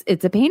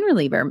it's a pain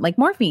reliever, like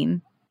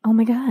morphine. Oh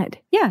my God.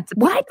 Yeah.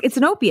 It's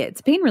an opiate.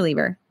 It's a pain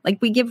reliever. Like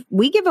we give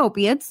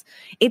opiates.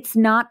 It's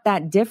not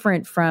that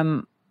different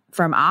from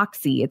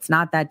Oxy. It's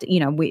not that,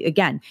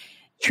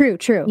 True.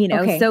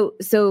 Okay. So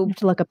I have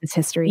to look up this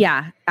history.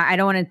 Yeah. I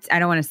don't want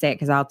to say it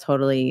because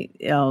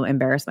I'll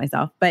embarrass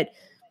myself. But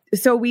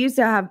so we used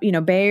to have,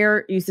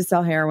 Bayer used to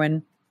sell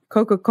heroin.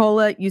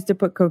 Coca-Cola used to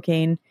put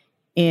cocaine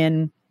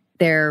in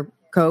their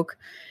Coke.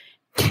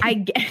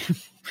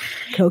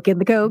 Coke in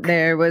the Coke.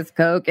 There was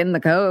Coke in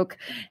the Coke.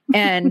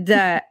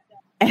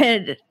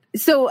 And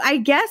so I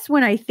guess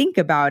when I think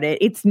about it,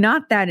 it's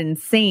not that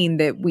insane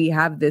that we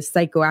have this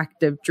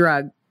psychoactive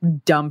drug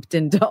dumped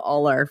into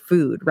all our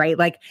food, right?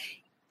 Like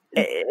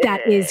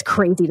that is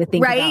crazy to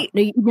think right?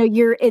 about.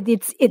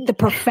 It's the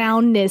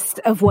profoundness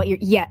of what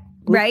you're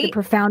right? The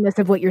profoundness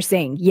of what you're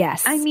saying.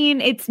 Yes. I mean,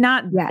 it's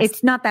not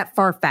that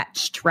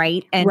far-fetched,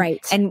 right? And,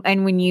 right.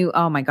 And when you,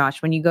 oh my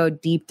gosh, when you go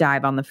deep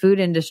dive on the food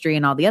industry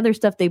and all the other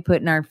stuff they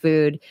put in our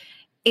food,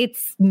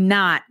 it's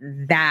not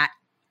that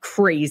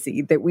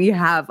crazy that we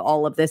have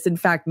all of this. In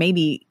fact,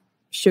 maybe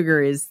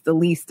sugar is the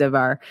least of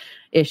our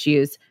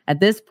issues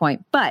at this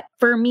point. But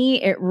for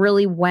me, it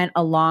really went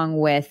along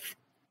with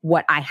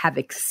what I have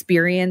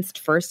experienced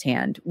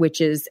firsthand,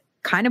 which is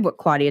kind of what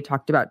Claudia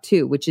talked about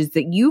too, which is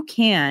that you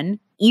can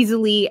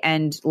easily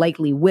and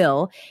likely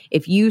will,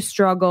 if you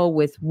struggle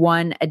with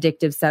one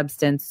addictive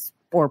substance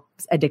or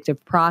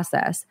addictive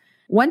process,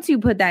 once you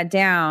put that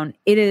down,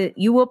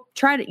 you will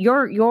try to,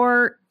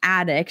 your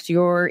addict,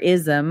 your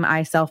ism,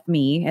 I, self,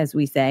 me, as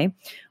we say,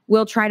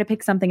 will try to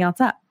pick something else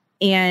up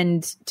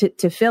and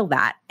to fill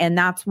that. And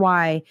that's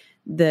why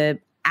the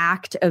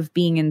act of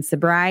being in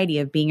sobriety,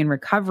 of being in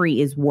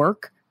recovery, is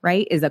work,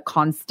 right, is a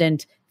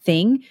constant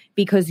thing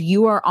because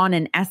you are on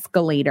an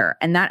escalator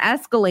and that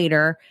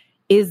escalator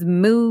is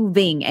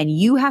moving and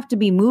you have to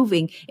be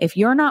moving. If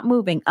you're not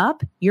moving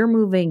up, you're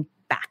moving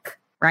back,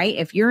 right?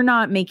 If you're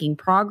not making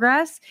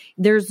progress,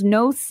 there's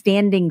no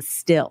standing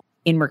still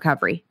in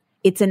recovery.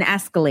 It's an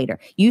escalator.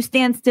 You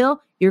stand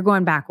still, you're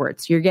going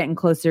backwards. You're getting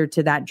closer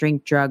to that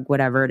drink, drug,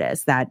 whatever it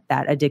is, that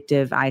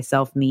addictive I,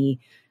 self, me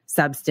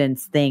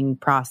substance thing,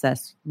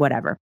 process,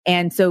 whatever.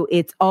 And so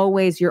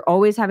you're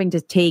always having to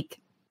take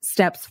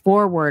steps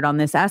forward on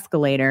this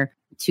escalator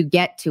to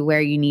get to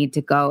where you need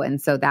to go.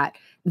 And so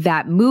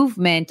that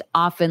movement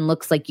often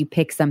looks like you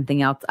pick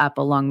something else up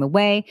along the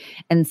way.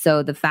 And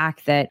so the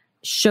fact that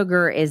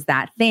sugar is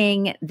that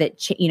thing that,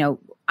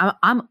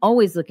 I'm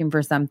always looking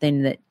for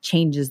something that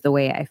changes the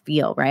way I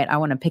feel, right? I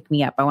want to pick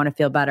me up. I want to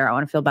feel better. I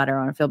want to feel better.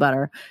 I want to feel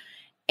better.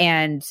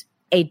 And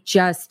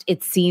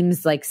it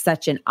seems like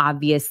such an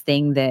obvious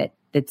thing that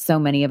so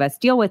many of us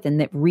deal with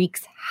and that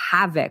wreaks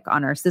havoc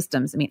on our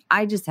systems. I mean,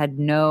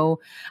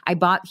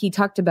 he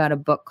talked about a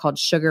book called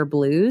Sugar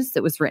Blues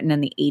that was written in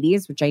the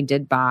 80s, which I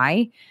did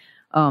buy.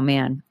 Oh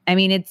man. I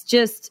mean, it's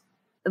just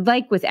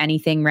like with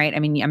anything, right? I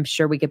mean, I'm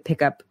sure we could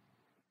pick up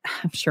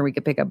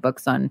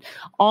books on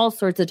all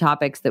sorts of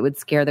topics that would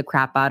scare the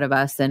crap out of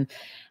us. And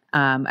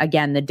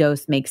again, the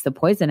dose makes the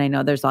poison. I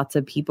know there's lots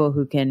of people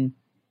who can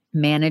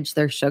manage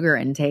their sugar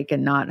intake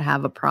and not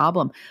have a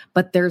problem.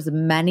 But there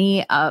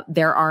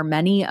are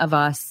many of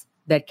us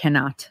that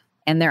cannot.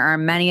 And there are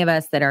many of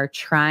us that are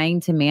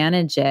trying to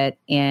manage it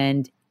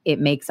and it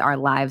makes our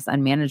lives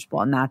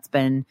unmanageable. And that's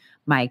been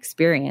my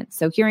experience.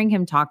 So hearing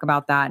him talk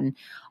about that and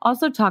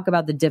also talk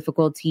about the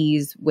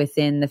difficulties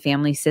within the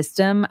family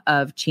system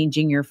of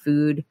changing your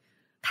food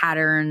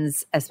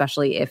patterns,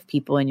 especially if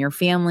people in your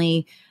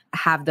family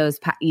have those,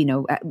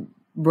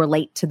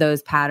 relate to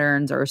those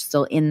patterns or are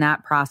still in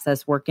that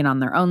process, working on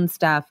their own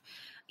stuff.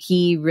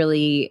 He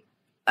really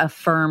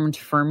affirmed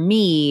for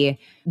me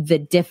the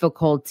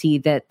difficulty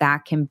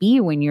that can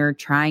be when you're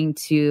trying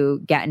to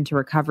get into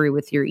recovery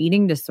with your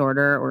eating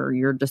disorder or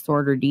your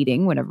disordered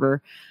eating,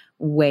 whatever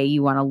way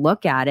you want to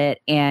look at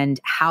it, and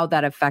how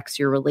that affects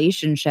your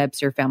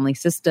relationships, your family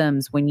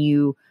systems when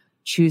you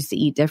choose to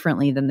eat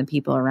differently than the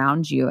people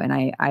around you.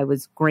 And I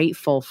was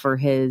grateful for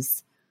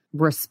his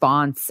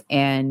response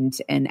and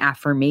an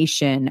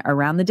affirmation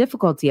around the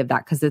difficulty of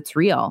that because it's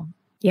real.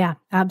 Yeah,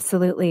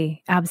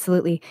 absolutely.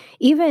 Absolutely.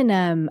 Even,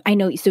 I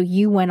know, so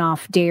you went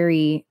off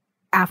dairy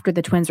after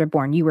the twins were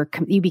born. You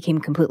became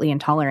completely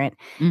intolerant.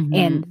 Mm-hmm.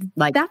 And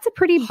that's a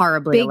pretty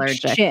horribly big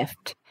allergic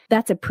shift.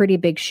 That's a pretty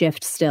big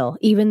shift still,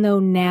 even though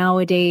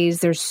nowadays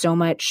there's so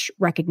much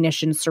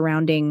recognition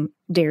surrounding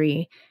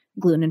dairy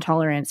gluten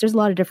intolerance. There's a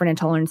lot of different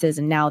intolerances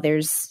and now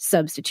there's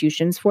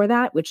substitutions for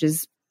that, which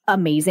is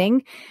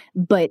amazing.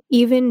 But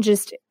even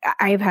just,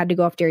 I've had to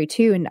go off dairy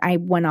too. And I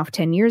went off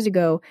 10 years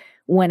ago.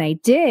 When I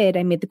did,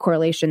 I made the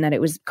correlation that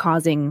it was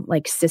causing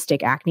like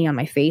cystic acne on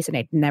my face and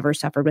I'd never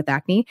suffered with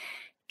acne.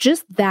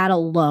 Just that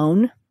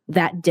alone,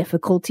 that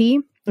difficulty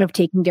of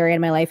taking dairy out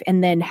of my life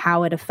and then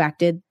how it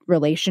affected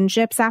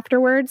relationships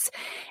afterwards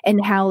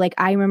and how like,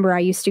 I remember I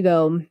used to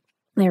go,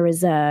 there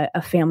was a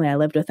family I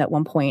lived with at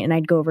one point and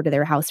I'd go over to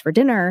their house for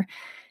dinner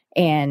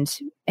and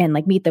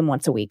like meet them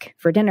once a week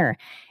for dinner.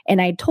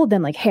 And I told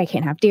them like, hey, I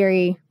can't have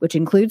dairy, which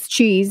includes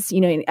cheese,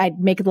 I'd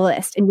make the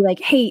list and be like,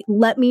 hey,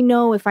 let me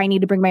know if I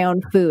need to bring my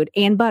own food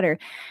and butter.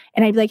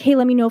 And I'd be like, hey,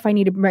 let me know if I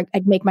need to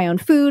make my own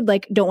food.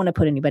 Like, don't want to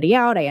put anybody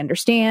out. I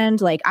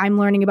understand. Like, I'm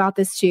learning about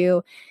this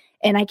too.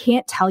 And I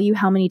can't tell you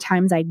how many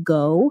times I'd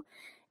go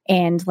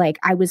and like,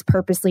 I was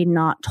purposely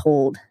not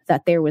told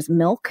that there was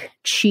milk,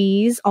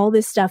 cheese, all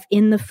this stuff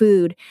in the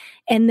food.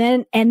 And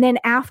then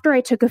after I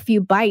took a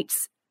few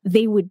bites,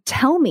 they would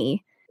tell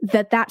me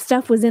that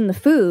stuff was in the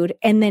food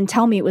and then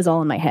tell me it was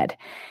all in my head.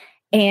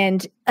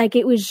 And like,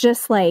 it was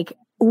just like,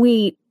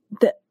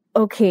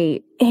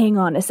 okay, hang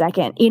on a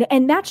second,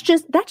 and that's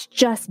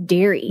just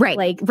dairy.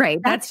 Right. Right.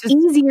 That's just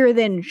easier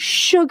than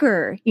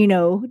sugar,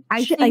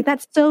 I think, like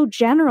that's so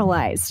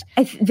generalized.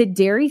 The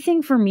dairy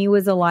thing for me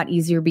was a lot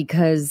easier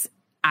because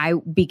I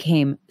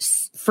became,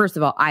 first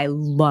of all, I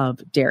love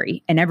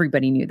dairy and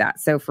everybody knew that.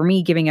 So for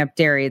me giving up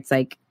dairy, it's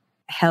like,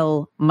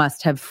 hell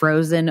must have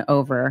frozen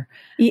over.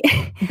 Yeah.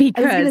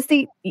 Because I was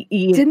gonna say,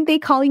 didn't they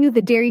call you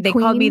the dairy queen? They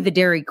called me the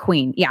dairy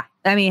queen. Yeah.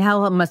 I mean,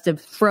 hell must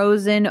have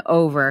frozen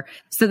over.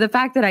 So the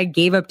fact that I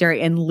gave up dairy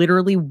and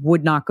literally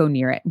would not go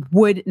near it,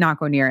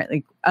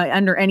 like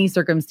under any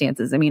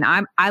circumstances. I mean,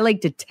 I like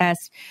to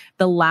test.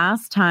 The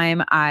last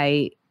time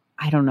I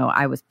don't know,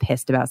 I was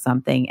pissed about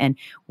something and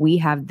we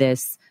have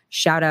this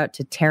shout out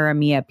to Terra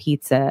Mia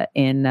Pizza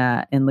in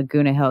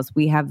Laguna Hills.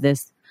 We have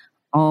this,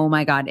 oh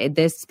my God,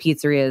 this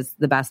pizzeria is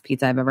the best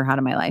pizza I've ever had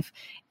in my life.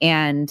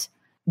 And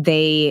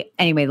the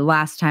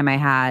last time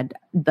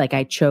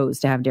I chose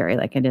to have dairy,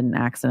 like I didn't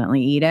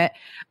accidentally eat it.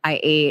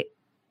 I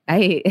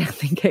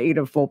think I ate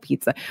a full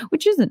pizza,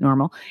 which isn't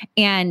normal.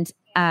 And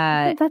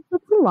that's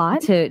a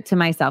lot to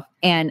myself.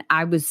 And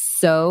I was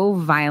so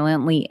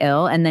violently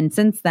ill. And then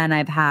since then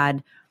I've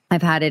had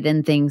I've had it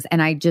in things,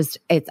 and I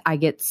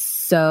get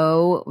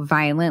so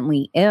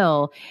violently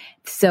ill.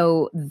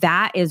 So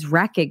that is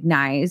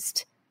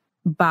recognized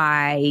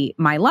by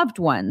my loved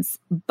ones.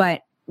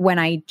 But when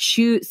I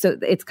choose, so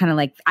it's kind of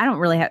like, I don't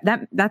really have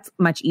that. That's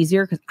much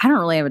easier because I don't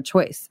really have a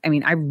choice. I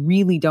mean, I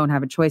really don't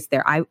have a choice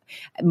there.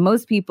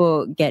 Most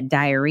people get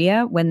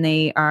diarrhea when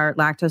they are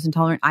lactose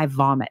intolerant. I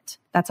vomit.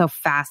 That's how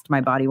fast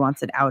my body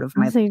wants it out of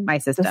my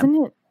system.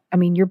 Doesn't it? I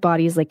mean, your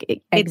body's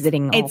like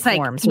exiting all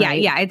forms, right?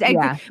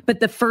 Yeah. But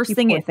the first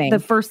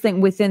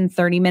thing within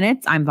 30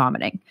 minutes, I'm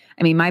vomiting.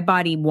 I mean, my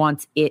body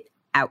wants it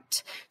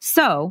out.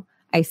 So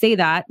I say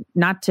that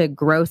not to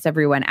gross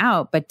everyone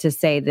out, but to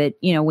say that,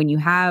 when you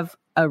have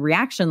a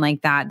reaction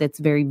like that, that's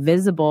very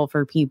visible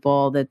for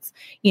people, that's,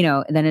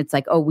 then it's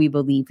like, oh, we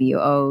believe you.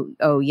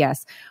 Oh,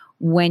 yes.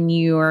 When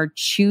you're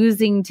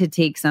choosing to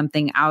take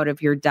something out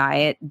of your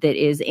diet that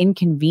is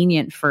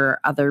inconvenient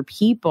for other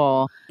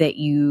people that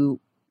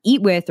you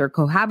eat with or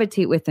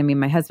cohabitate with. I mean,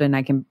 my husband and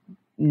I can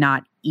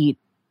not eat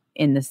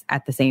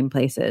at the same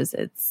places.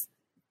 It's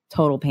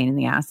total pain in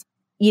the ass.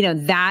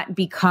 That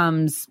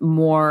becomes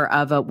more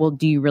of a, well,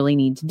 do you really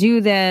need to do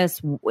this?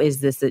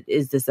 Is this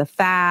a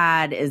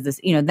fad? Is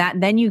this, that,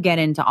 then you get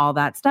into all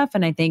that stuff.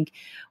 And I think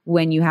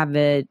when you have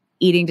a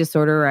eating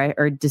disorder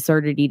or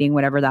disordered eating,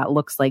 whatever that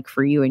looks like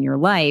for you in your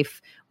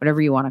life,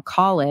 whatever you want to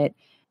call it,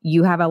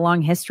 you have a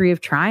long history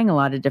of trying a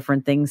lot of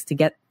different things to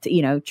get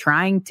to,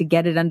 trying to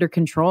get it under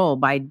control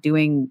by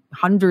doing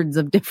hundreds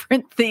of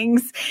different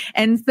things.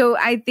 And so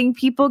I think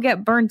people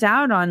get burnt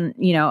out on,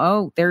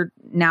 they're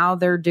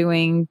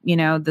doing,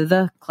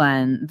 the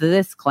cleanse,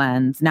 this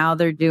cleanse. Now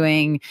they're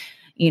doing,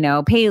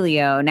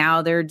 paleo.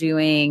 Now they're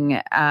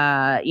doing,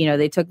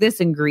 they took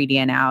this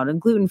ingredient out and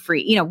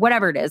gluten-free,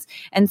 whatever it is.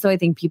 And so I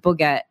think people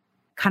get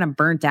kind of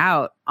burnt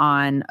out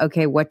on,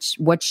 okay, what's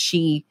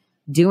she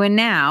doing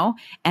now?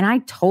 And I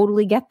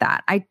totally get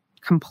that. I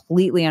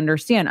completely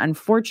understand.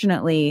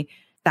 Unfortunately,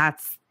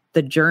 that's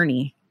the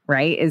journey,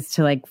 right? Is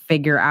to like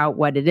figure out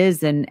what it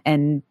is.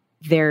 And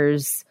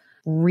there's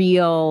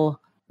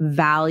real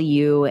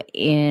value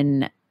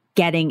in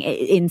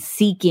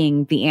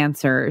seeking the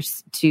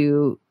answers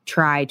to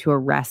try to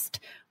arrest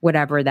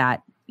whatever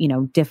that,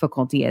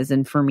 difficulty is.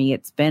 And for me,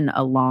 it's been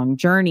a long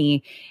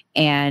journey,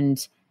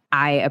 and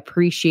I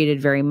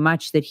appreciated very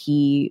much that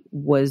he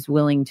was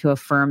willing to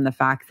affirm the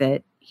fact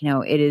that,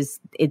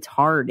 it's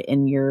hard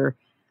in your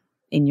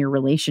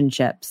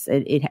relationships.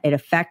 It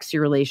affects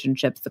your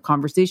relationships, the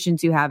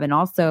conversations you have, and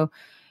also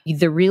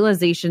the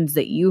realizations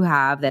that you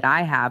have, that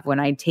I have when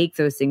I take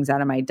those things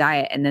out of my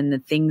diet, and then the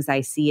things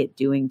I see it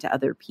doing to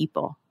other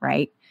people,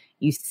 right?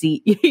 You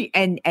see,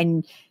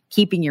 and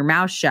keeping your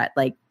mouth shut,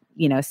 like,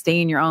 stay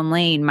in your own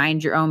lane,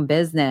 mind your own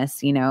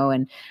business,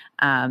 and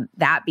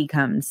that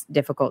becomes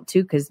difficult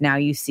too, because now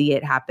you see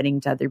it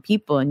happening to other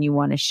people and you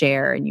want to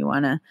share and you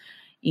want to,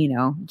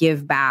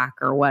 give back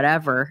or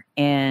whatever.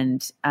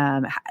 And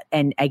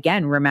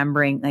again,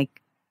 remembering,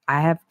 like,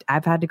 I've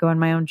had to go on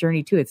my own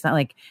journey too. It's not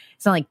like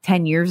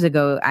 10 years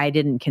ago, I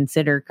didn't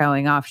consider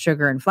going off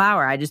sugar and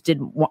flour.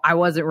 I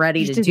wasn't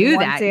ready to do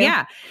that.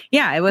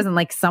 Yeah. It wasn't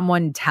like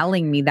someone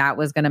telling me that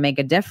was going to make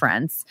a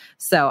difference.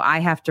 So I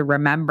have to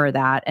remember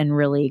that and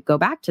really go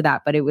back to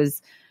that. But it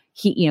was,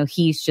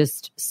 he's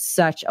just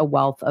such a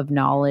wealth of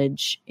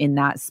knowledge in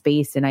that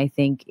space. And I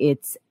think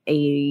it's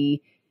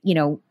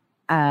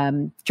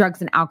drugs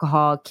and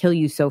alcohol kill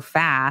you so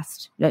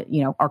fast that,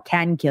 or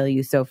can kill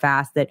you so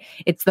fast that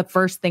it's the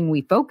first thing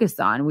we focus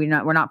on. We're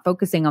not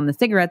focusing on the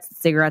cigarettes. The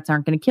cigarettes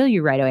aren't going to kill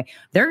you right away.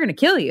 They're going to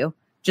kill you,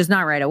 just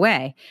not right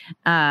away.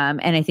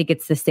 And I think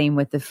it's the same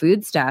with the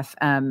food stuff,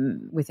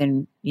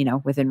 within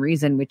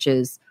reason, which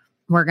is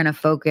we're going to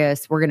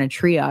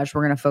triage,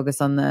 we're going to focus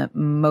on the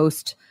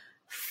most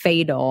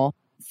fatal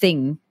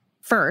thing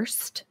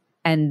first,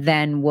 and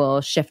then we'll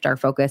shift our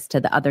focus to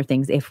the other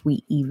things if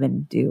we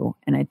even do.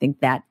 And I think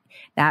that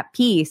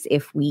piece,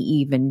 if we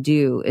even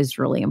do, is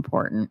really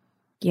important.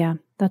 Yeah,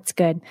 that's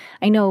good.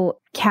 I know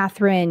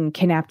Catherine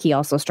Kanapke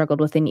also struggled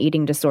with an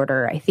eating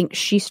disorder. I think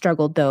she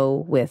struggled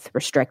though with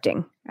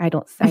restricting. I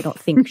don't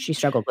think she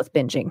struggled with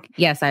binging.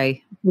 Yes,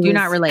 I do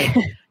not relate.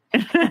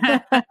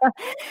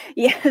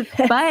 Yeah,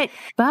 but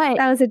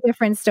that was a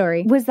different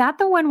story. Was that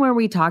the one where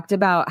we talked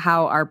about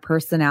how our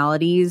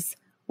personalities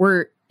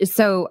were?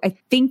 So I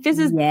think this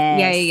is,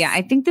 yeah.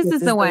 I think this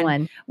is the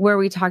one where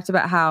we talked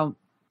about how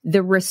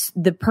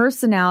the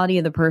personality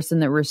of the person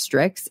that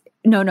restricts,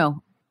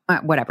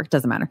 whatever, it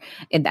doesn't matter.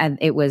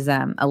 It was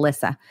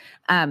Alyssa.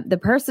 The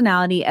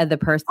personality of the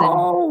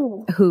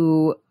person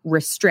who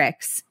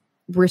restricts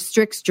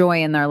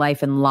joy in their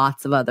life in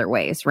lots of other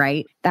ways,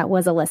 right? That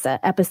was Alyssa,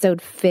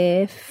 episode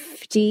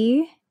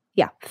 50.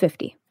 Yeah,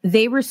 50.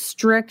 They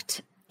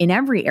restrict in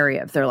every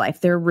area of their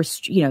life. They're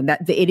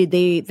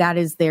that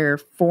is their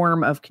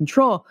form of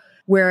control.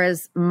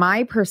 Whereas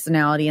my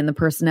personality and the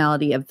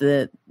personality of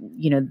the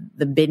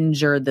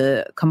binger,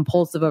 the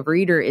compulsive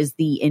overeater, is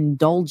the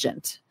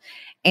indulgent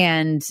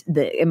and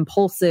the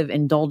impulsive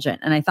indulgent.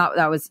 And I thought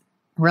that was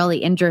really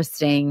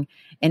interesting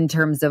in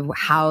terms of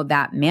how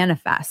that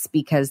manifests,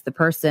 because the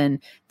person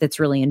that's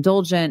really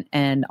indulgent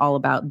and all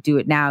about do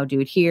it now, do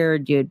it here,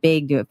 do it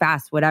big, do it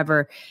fast,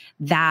 whatever,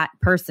 that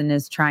person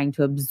is trying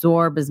to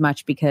absorb as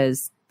much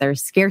because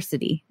there's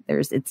scarcity.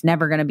 It's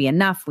never going to be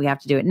enough. We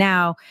have to do it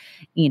now,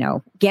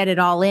 get it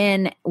all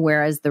in.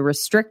 Whereas the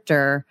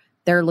restrictor,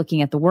 they're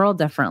looking at the world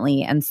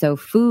differently. And so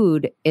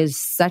food is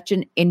such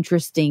an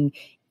interesting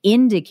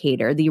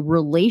indicator. The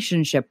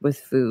relationship with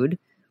food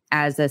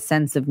as a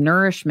sense of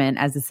nourishment,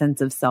 as a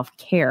sense of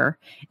self-care,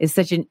 is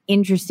such an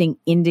interesting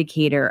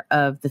indicator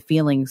of the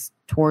feelings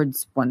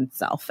towards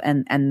oneself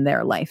and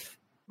their life.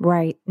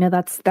 Right. No,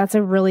 that's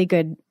a really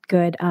good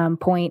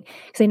point.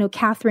 Because I know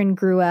Catherine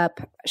grew up,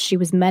 she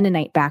was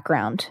Mennonite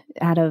background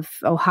out of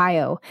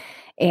Ohio.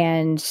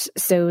 And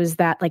so it was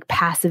that like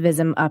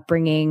passivism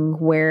upbringing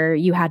where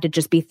you had to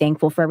just be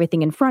thankful for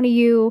everything in front of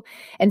you.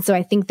 And so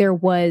I think there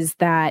was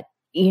that,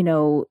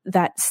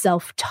 that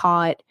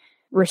self-taught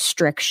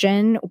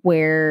restriction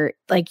where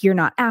like you're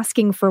not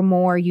asking for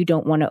more, you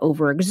don't want to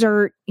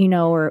overexert,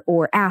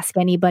 or ask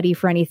anybody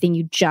for anything.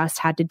 You just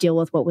had to deal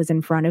with what was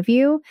in front of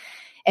you.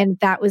 And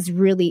that was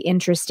really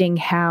interesting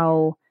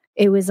how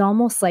it was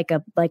almost like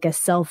a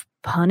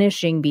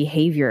self-punishing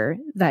behavior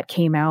that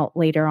came out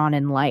later on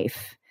in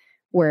life,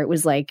 where it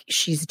was like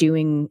she's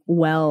doing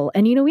well.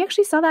 And we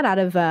actually saw that out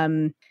of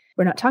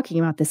we're not talking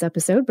about this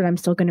episode, but I'm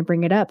still going to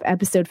bring it up.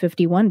 Episode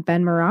 51,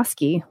 Ben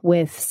Murawski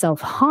with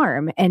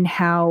self-harm, and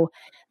how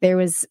there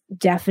was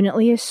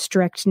definitely a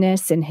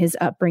strictness in his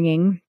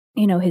upbringing.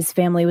 His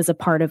family was a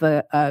part of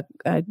I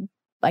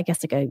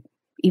guess like a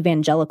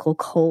evangelical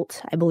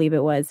cult, I believe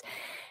it was,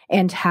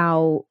 and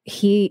how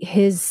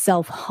his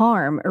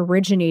self-harm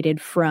originated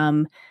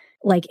from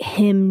like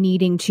him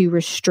needing to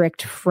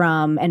restrict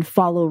from and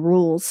follow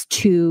rules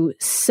to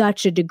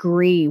such a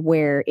degree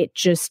where it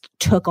just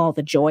took all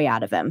the joy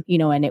out of him,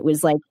 and it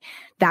was like,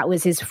 that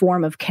was his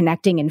form of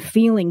connecting and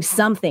feeling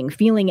something,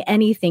 feeling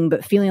anything,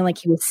 but feeling like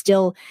he was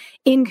still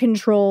in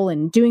control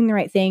and doing the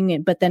right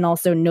thing. But then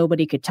also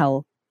nobody could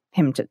tell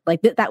him to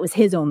like, that was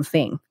his own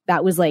thing.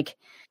 That was like,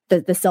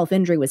 the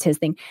self-injury was his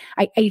thing.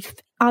 I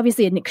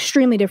obviously an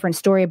extremely different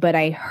story, but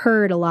I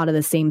heard a lot of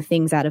the same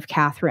things out of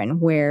Catherine,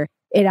 where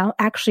it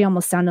actually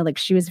almost sounded like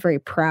she was very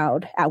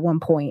proud at one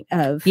point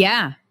of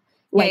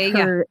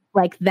her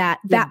like that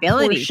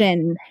ability.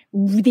 Portion,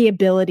 the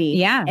ability.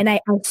 Yeah. And I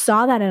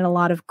saw that in a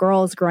lot of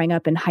girls growing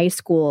up in high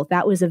school.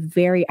 That was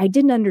I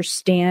didn't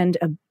understand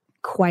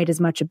quite as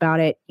much about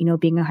it,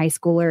 being a high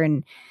schooler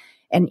and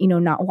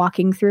not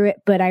walking through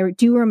it. But I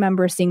do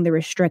remember seeing the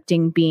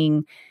restricting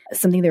being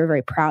something they were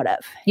very proud of.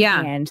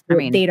 Yeah. And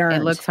they'd earned.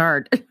 It looks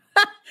hard.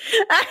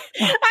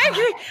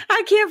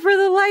 I can't for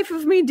the life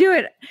of me do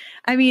it.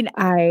 I mean,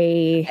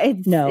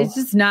 it's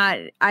just not,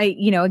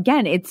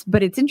 again,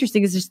 but it's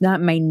interesting. It's just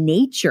not my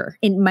nature.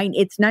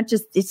 It's not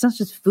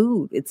just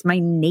food. It's my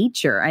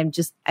nature. I'm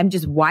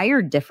just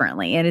wired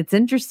differently. And it's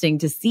interesting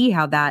to see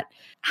how that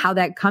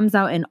comes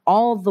out in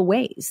all the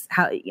ways,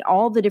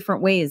 all the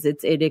different ways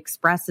it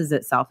expresses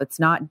itself. It's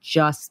not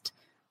just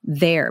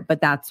there, but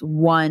that's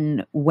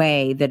one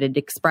way that it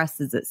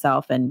expresses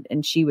itself.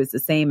 And she was the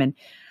same. And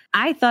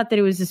I thought that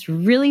it was just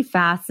really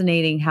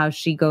fascinating how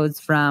she goes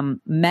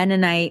from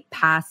Mennonite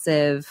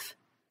passive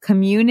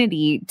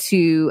community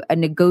to a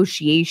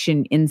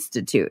negotiation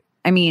institute.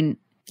 I mean,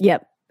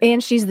 yep.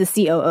 And she's the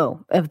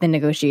COO of the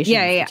negotiation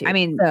institute. I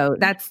mean, so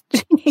that's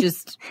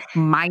just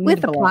mind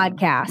with a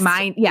podcast.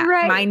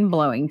 Mind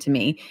blowing to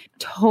me.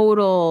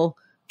 Total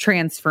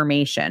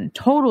transformation,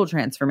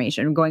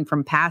 going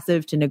from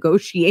passive to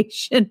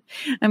negotiation.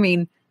 I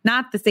mean,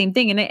 not the same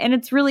thing. And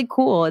it's really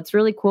cool. It's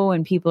really cool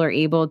when people are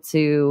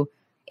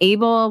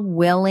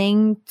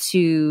willing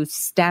to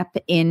step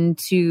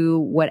into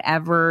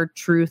whatever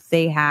truth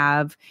they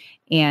have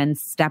and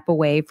step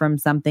away from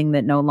something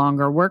that no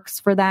longer works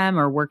for them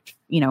or worked,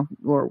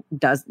 or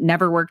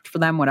never worked for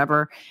them,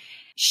 whatever.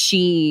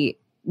 She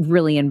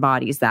really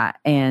embodies that.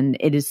 And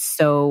it is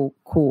so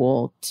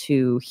cool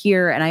to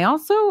hear. And I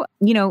also,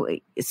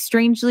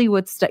 strangely,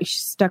 what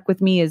stuck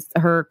with me is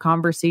our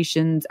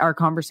conversation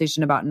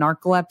about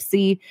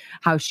narcolepsy,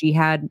 how she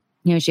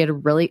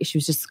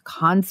was just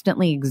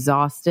constantly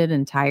exhausted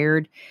and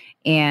tired.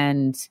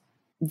 And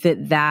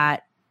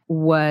that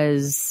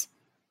was,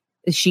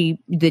 she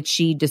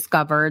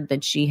discovered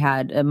that she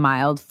had a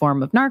mild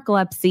form of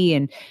narcolepsy,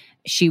 and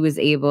she was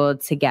able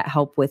to get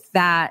help with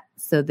that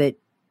so that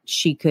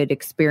she could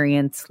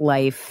experience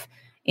life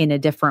in a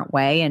different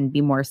way and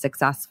be more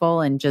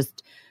successful. And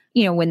just,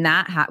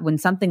 when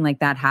something like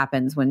that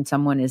happens, when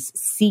someone is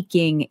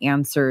seeking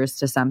answers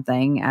to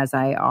something, as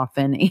I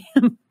often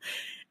am,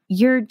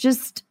 you're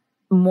just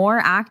more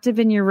active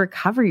in your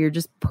recovery. You're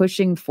just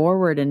pushing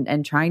forward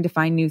and trying to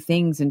find new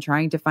things and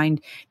trying to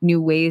find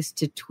new ways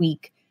to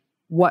tweak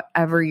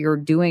whatever you're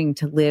doing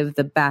to live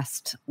the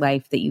best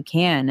life that you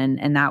can.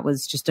 And that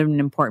was just an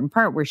important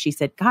part where she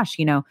said, gosh,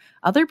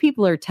 other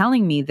people are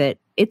telling me that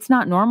it's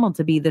not normal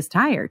to be this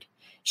tired.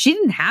 She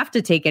didn't have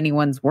to take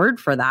anyone's word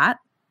for that.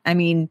 I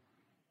mean,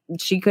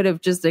 she could have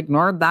just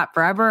ignored that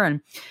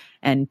forever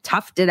and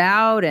toughed it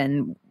out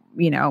and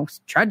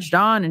trudged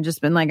on and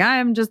just been like,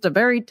 I'm just a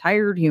very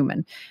tired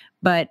human.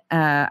 But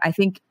I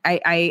think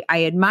I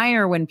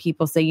admire when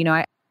people say,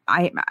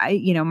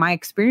 my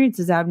experience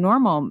is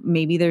abnormal.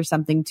 Maybe there's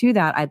something to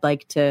that. I'd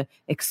like to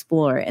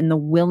explore, and the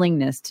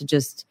willingness to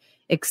just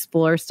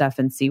explore stuff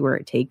and see where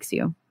it takes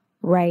you.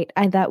 Right.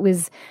 That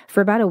was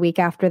for about a week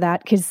after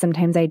that, because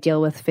sometimes I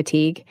deal with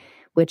fatigue,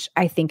 which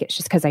I think it's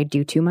just because I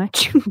do too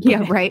much.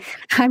 Yeah, right.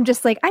 I'm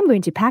just like, I'm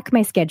going to pack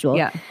my schedule.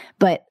 Yeah.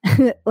 But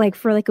like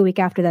for like a week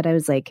after that, I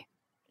was like,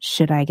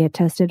 should I get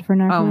tested for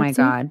narcolepsy? Oh my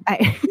God.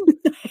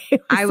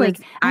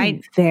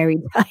 I'm very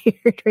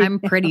tired. I'm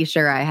pretty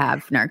sure I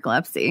have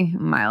narcolepsy,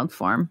 mild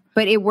form,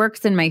 but it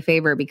works in my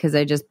favor because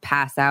I just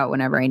pass out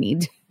whenever I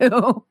need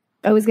to.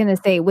 I was going to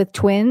say with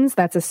twins,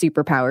 that's a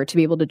superpower to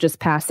be able to just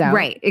pass out.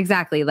 Right.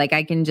 Exactly. Like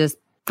I can just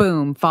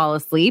boom, fall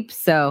asleep.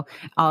 So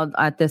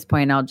at this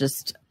point, I'll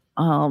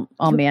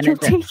manage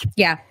it.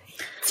 Yeah.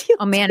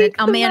 I'll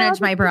manage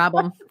my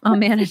problem. I'll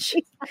manage.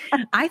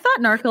 I thought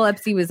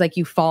narcolepsy was like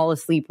you fall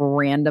asleep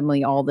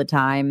randomly all the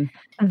time.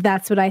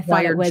 That's what I thought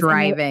while you're it was.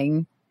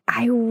 driving.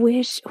 I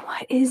wish,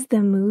 what is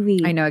the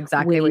movie? I know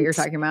exactly what you're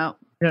talking about.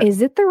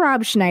 Is it the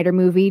Rob Schneider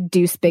movie,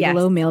 Deuce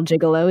Bigelow, Yes. Male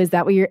Gigolo? Is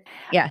that what you're?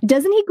 Yeah.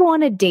 Doesn't he go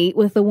on a date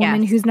with a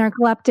woman Yes. who's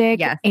narcoleptic?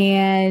 Yes.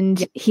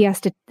 And she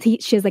has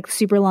like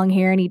super long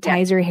hair, and he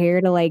ties her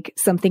hair to like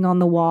something on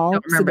the wall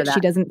so that she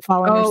doesn't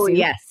fall in her suit.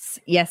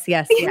 Yes.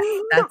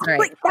 That's right.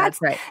 Like,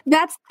 that's right.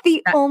 That's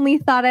the only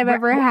thought I've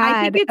ever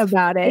had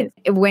about it.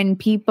 When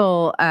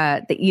people,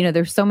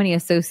 there's so many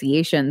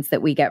associations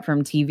that we get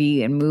from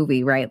TV and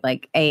movie, right?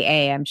 Like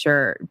AA, I'm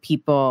sure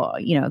people,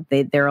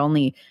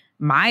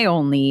 my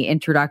only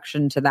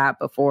introduction to that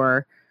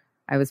before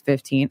I was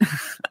 15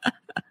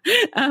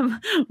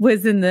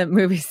 was in the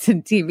movies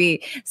and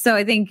TV. So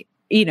I think,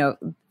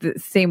 the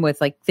same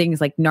with like things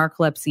like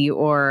narcolepsy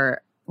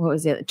or what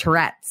was it?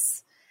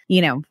 Tourette's,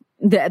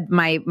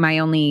 my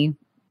only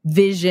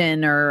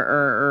vision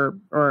or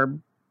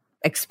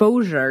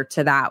exposure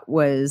to that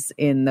was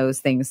in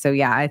those things. So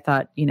yeah, I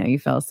thought, you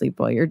fell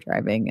asleep while you're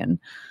driving, and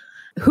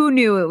who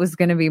knew it was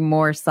going to be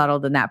more subtle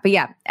than that. But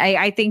yeah,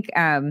 I think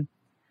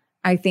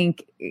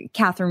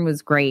Catherine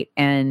was great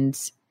and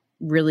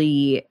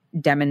really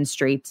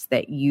demonstrates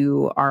that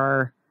you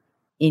are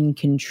in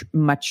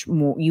much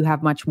more. You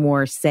have much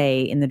more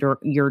say in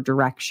your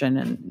direction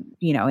and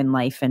in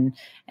life, and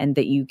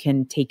that you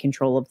can take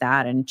control of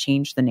that and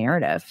change the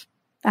narrative.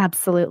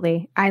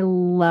 Absolutely, I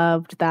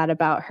loved that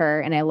about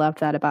her, and I loved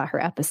that about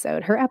her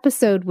episode. Her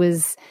episode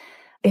was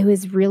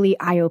really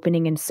eye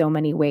opening in so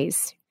many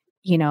ways,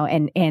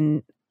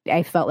 and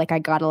I felt like I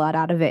got a lot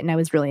out of it, and I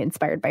was really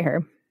inspired by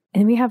her.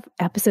 And we have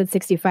episode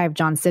 65,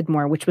 John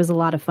Sidmore, which was a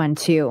lot of fun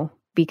too,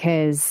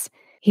 because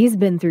he's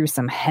been through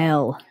some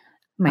hell.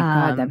 My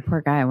God, that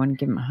poor guy. I want to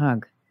give him a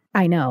hug.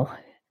 I know.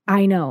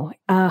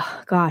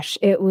 Gosh,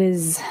 it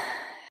was,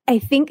 I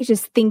think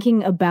just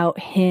thinking about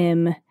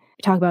him,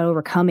 talk about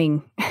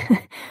overcoming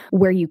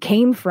where you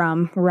came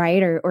from,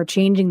 right? Or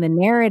changing the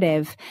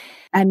narrative.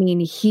 I mean,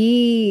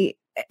 he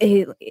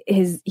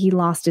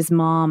lost his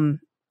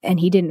mom. And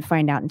he didn't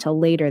find out until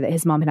later that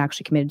his mom had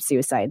actually committed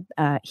suicide.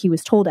 He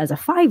was told as a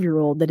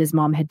 5-year-old that his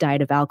mom had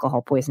died of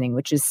alcohol poisoning,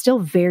 which is still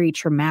very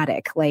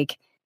traumatic. Like,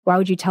 why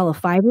would you tell a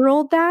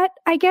 5-year-old that?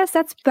 I guess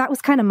that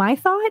was kind of my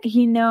thought.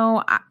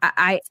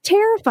 It's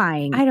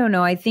terrifying. I don't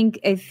know. I think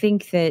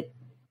that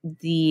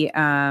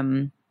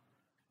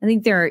I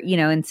think there are,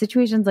 in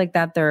situations like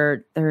that,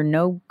 there are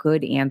no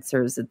good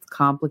answers. It's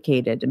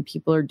complicated, and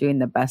people are doing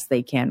the best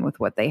they can with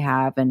what they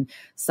have. And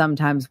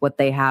sometimes what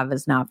they have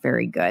is not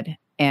very good.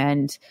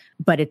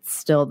 But it's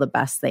still the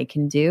best they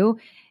can do.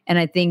 And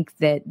I think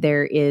that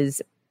there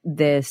is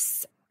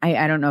this,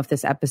 I don't know if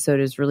this episode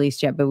is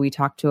released yet, but we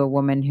talked to a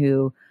woman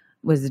who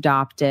was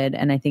adopted.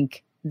 And I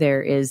think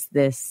there is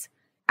this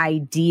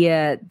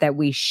idea that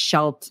we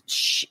shield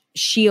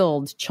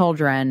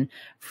children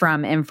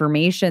from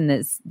information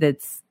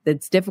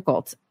that's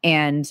difficult.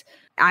 And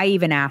I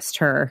even asked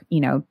her,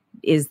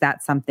 is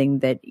that something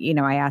that,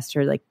 I asked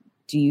her, like,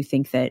 do you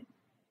think that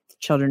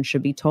children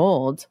should be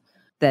told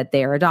that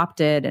they are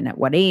adopted and at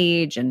what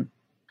age? And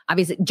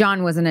obviously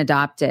John wasn't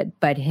adopted,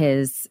 but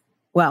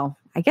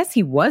I guess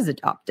he was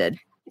adopted.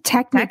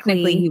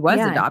 Technically he was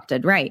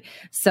adopted. Right.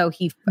 So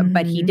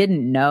but he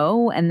didn't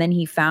know. And then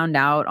he found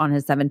out on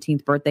his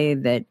 17th birthday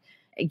that,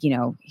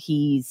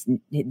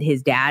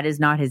 his dad is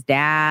not his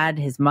dad.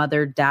 His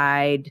mother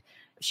died.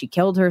 She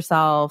killed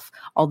herself.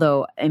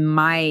 Although in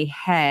my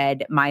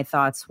head, my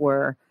thoughts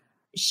were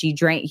she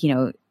drank,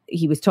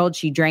 he was told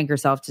she drank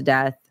herself to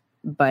death,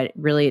 but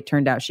really it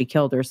turned out she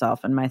killed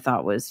herself. And my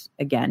thought was,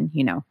 again,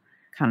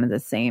 kind of the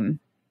same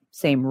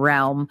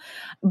realm.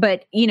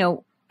 But,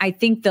 I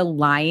think the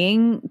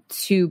lying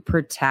to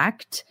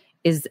protect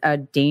is a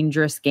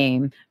dangerous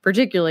game,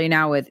 particularly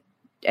now with,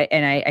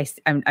 and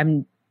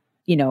I'm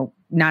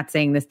not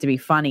saying this to be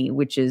funny,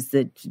 which is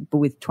that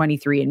with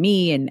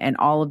 23andMe and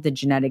all of the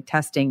genetic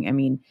testing, I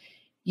mean,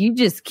 you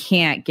just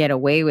can't get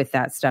away with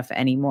that stuff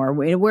anymore.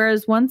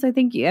 Whereas once, I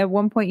think at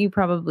one point you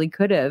probably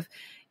could have.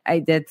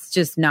 That's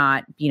just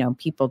not,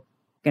 people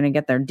going to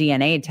get their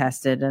DNA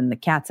tested and the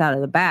cat's out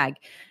of the bag.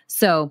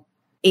 So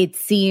it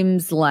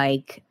seems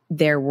like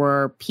there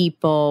were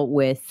people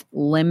with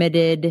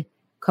limited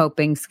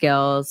coping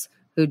skills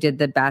who did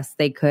the best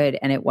they could,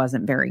 and it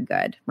wasn't very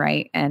good,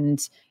 right? And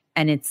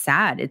it's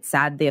sad. It's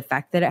sad the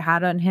effect that it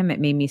had on him. It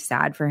made me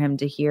sad for him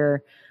to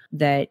hear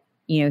that,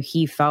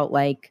 he felt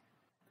like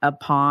a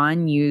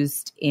pawn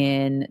used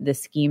in the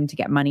scheme to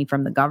get money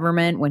from the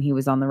government when he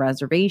was on the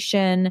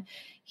reservation.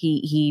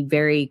 He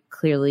very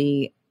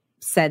clearly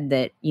said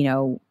that,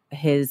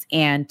 his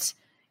aunt,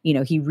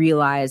 he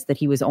realized that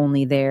he was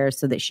only there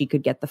so that she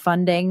could get the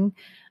funding,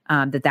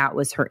 that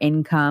was her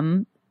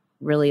income,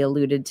 really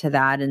alluded to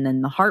that. And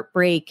then the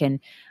heartbreak. And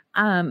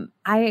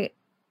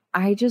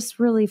I just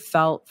really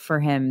felt for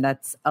him.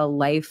 That's a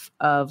life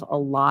of a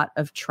lot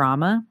of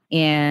trauma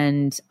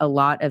and a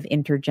lot of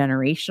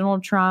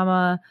intergenerational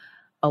trauma,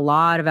 a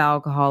lot of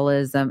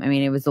alcoholism. I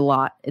mean, it was a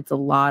lot. It's a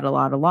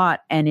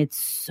lot. And it's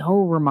so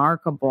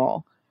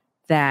remarkable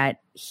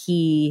that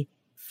he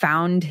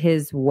found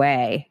his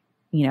way,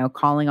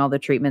 calling all the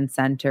treatment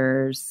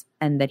centers,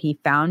 and that he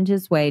found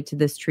his way to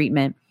this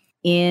treatment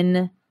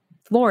in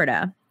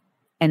Florida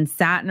and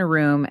sat in a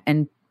room.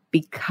 And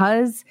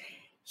because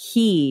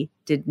he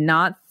did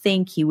not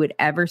think he would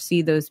ever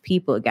see those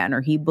people again,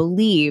 or he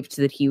believed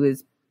that he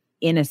was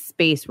in a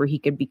space where he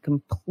could be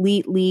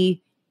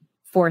completely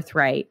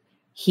forthright,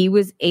 he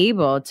was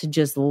able to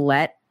just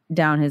let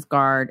down his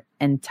guard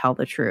and tell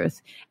the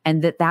truth.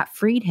 And that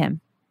freed him.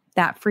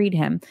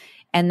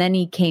 And then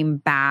he came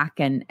back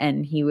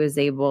and he was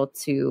able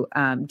to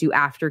do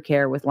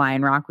aftercare with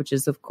Lion Rock, which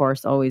is, of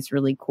course, always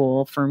really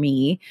cool for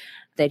me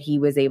that he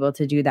was able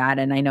to do that.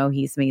 And I know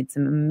he's made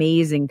some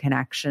amazing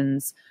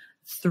connections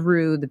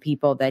through the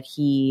people that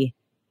he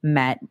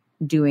met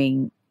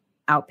doing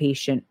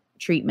outpatient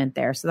treatment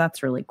there. So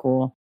that's really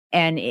cool.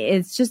 And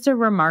it's just a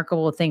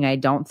remarkable thing. I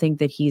don't think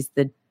that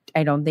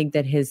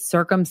his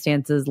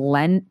circumstances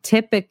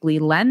typically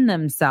lend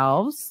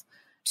themselves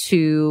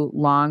to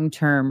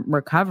long-term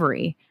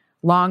recovery,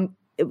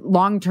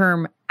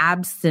 long-term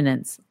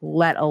abstinence,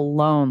 let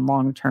alone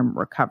long-term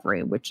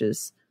recovery, which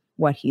is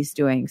what he's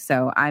doing.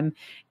 So I'm,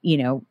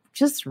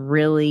 just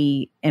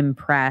really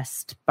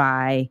impressed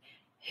by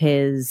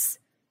his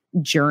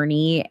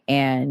journey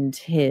and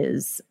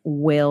his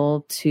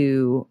will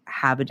to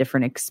have a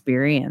different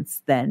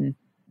experience than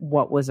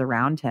what was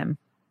around him.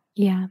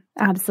 Yeah,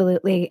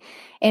 absolutely.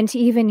 And to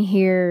even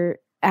hear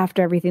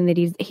after everything that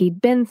he'd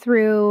been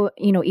through,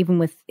 even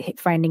with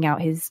finding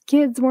out his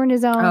kids weren't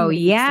his own. Oh,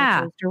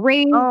 yeah. To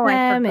raise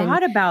them. I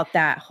forgot about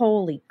that.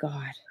 Holy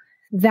God.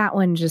 That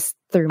one just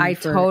threw me. I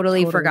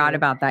totally forgot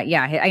about that.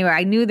 Yeah.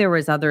 I knew there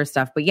was other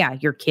stuff, but yeah,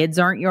 your kids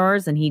aren't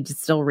yours and he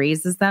just still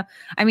raises them.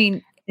 I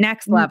mean,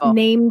 next level.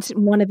 Named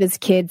one of his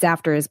kids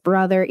after his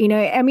brother.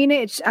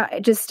 It's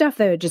just stuff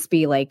that would just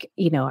be like,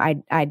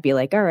 I'd be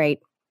like, all right,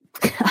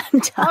 I'm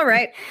done. All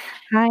right.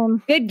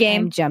 Good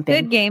game. I'm jumping.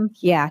 Good game.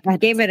 Yeah.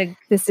 Give it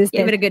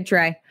a good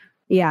try.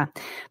 Yeah.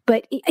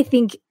 But I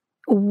think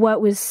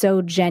what was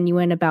so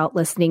genuine about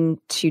listening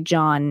to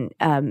John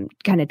kind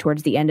of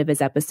towards the end of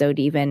his episode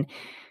even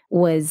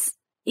was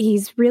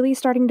he's really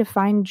starting to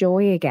find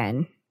joy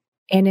again,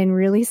 and in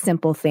really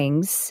simple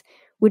things,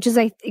 which is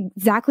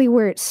exactly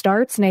where it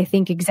starts, and I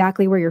think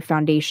exactly where your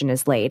foundation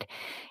is laid.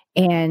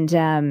 And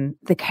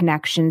the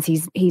connections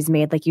he's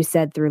made, like you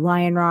said, through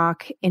Lion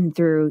Rock and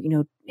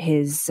through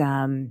his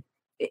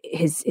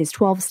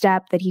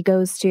 12-step that he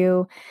goes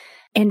to,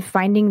 and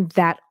finding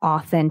that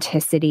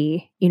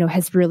authenticity,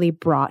 has really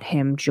brought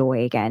him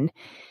joy again.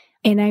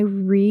 And I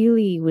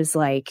really was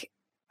like,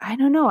 I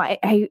don't know.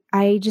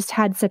 I just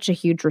had such a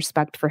huge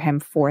respect for him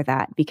for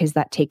that, because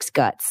that takes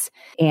guts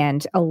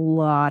and a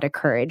lot of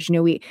courage.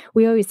 We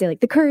always say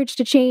like the courage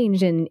to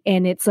change, and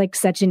it's like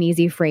such an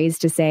easy phrase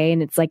to say,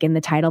 and it's like in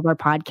the title of our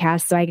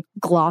podcast, so I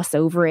gloss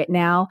over it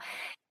now.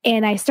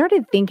 And I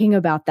started thinking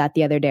about that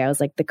the other day. I was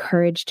like, the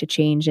courage to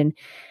change, and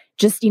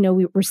just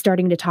we were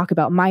starting to talk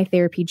about my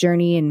therapy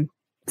journey and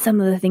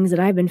some of the things that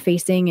I've been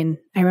facing. And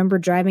I remember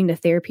driving to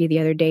therapy the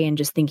other day and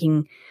just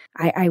thinking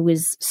I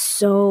was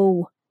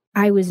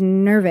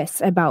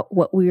nervous about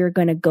what we were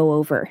going to go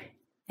over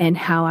and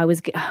how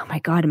oh my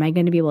God, am I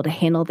going to be able to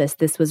handle this?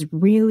 This was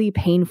really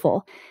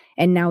painful.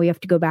 And now we have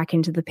to go back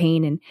into the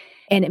pain.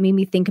 And it made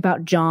me think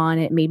about John.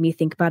 It made me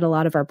think about a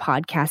lot of our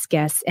podcast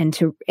guests and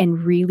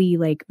really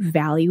like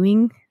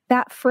valuing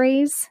that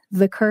phrase,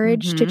 the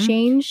courage to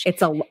change.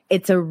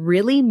 It's a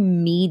really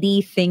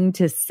meaty thing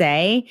to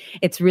say.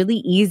 It's really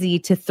easy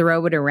to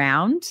throw it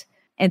around.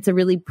 It's a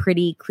really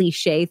pretty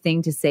cliche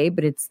thing to say,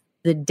 but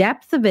the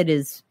depth of it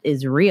is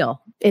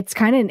real. It's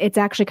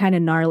actually kind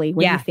of gnarly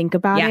when you think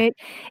about it.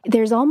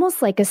 There's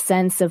almost like a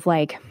sense of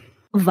like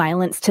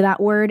violence to that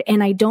word.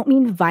 And I don't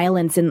mean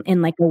violence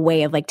in like a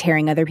way of like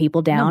tearing other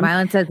people down. No,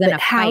 violence as in a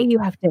how fight. You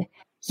have to,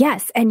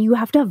 yes. And you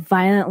have to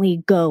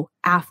violently go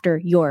after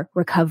your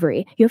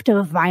recovery. You have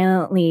to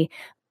violently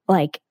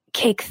like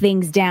kick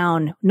things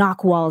down,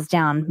 knock walls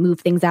down, move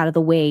things out of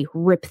the way,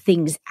 rip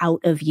things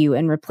out of you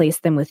and replace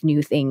them with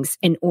new things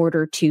in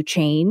order to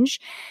change.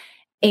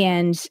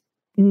 And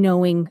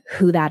knowing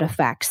who that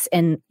affects.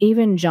 And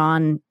even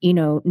John,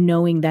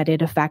 knowing that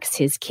it affects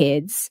his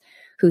kids,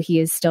 who he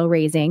is still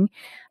raising.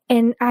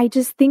 And I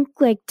just think,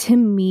 like, to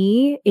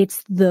me,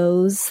 it's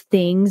those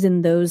things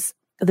and those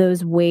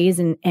ways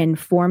and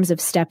forms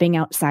of stepping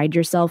outside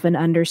yourself and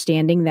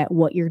understanding that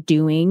what you're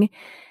doing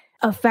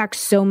affects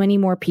so many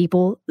more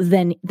people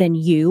than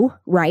you,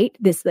 right?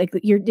 This, like,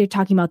 you're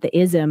talking about the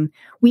ism.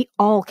 We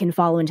all can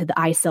fall into the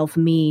I, self,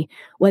 me,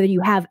 whether you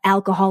have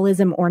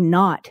alcoholism or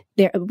not.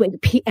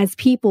 As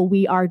people,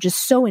 we are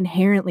just so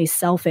inherently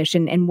selfish,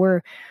 and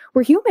we're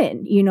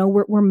human.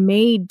 We're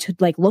made to,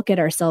 like, look at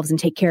ourselves and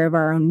take care of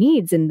our own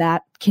needs, and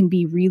that can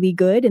be really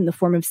good in the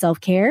form of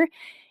self-care,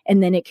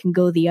 and then it can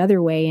go the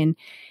other way.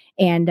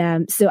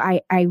 And so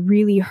I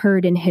really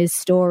heard in his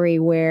story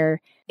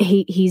where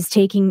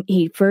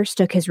he first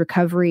took his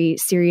recovery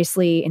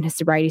seriously and his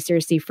sobriety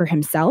seriously for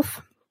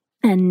himself.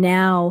 And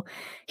now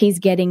he's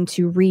getting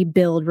to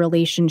rebuild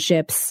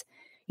relationships,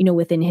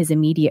 within his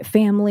immediate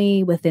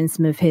family, within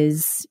some of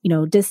his,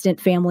 distant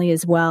family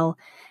as well.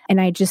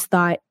 And I just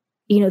thought,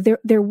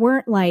 there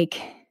weren't,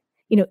 like,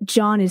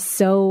 John he's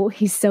so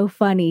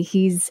funny.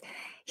 He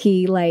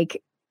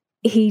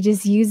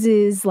just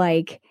uses,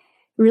 like,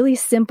 really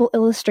simple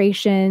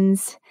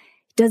illustrations,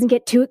 doesn't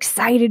get too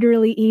excited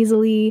really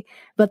easily,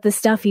 but the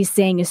stuff he's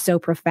saying is so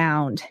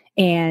profound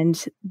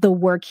and the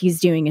work he's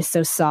doing is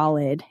so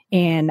solid.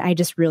 And I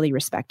just really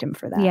respect him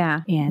for that.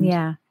 Yeah.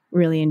 And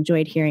really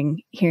enjoyed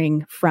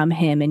hearing from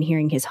him and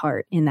hearing his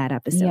heart in that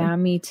episode. Yeah,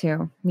 me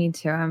too.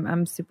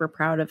 I'm super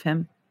proud of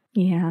him.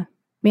 Yeah,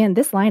 man,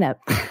 this lineup.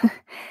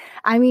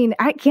 I mean,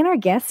 can our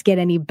guests get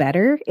any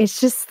better? It's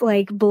just,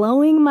 like,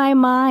 blowing my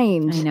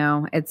mind. I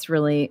know. It's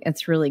really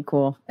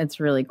cool. It's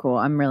really cool.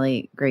 I'm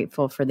really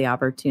grateful for the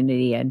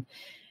opportunity. And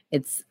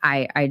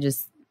I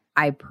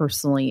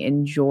personally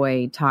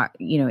enjoy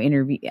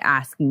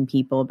asking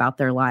people about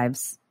their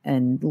lives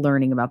and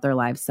learning about their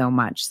lives so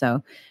much.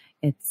 So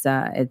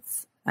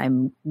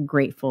I'm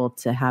grateful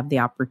to have the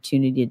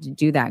opportunity to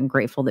do that, and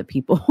grateful that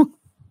people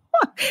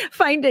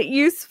find it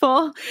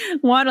useful,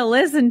 want to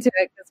listen to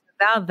it.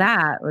 Without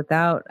that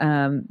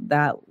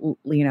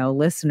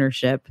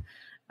listenership,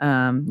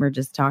 we're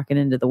just talking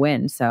into the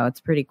wind. So it's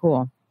pretty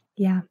cool.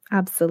 Yeah,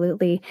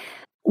 absolutely.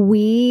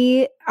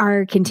 We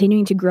are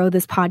continuing to grow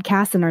this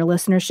podcast, and our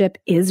listenership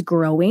is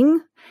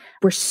growing.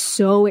 We're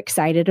so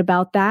excited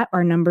about that.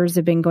 Our numbers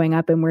have been going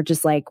up, and we're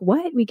just like,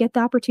 what? We get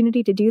the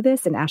opportunity to do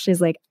this? And Ashley's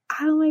like,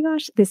 oh my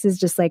gosh, this is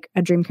just like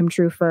a dream come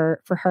true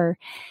for her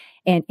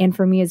and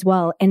for me as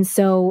well. And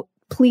so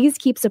please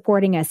keep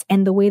supporting us.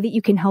 And the way that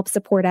you can help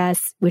support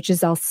us, which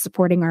is also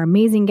supporting our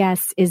amazing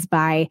guests, is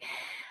by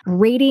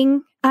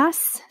rating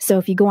us. So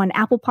if you go on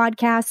Apple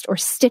Podcast or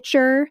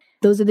Stitcher,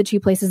 those are the two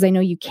places I know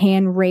you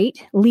can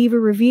rate, leave a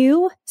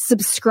review,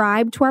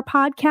 subscribe to our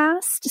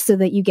podcast so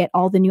that you get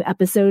all the new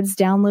episodes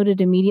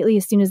downloaded immediately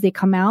as soon as they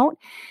come out,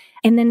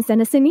 and then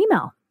send us an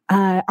email.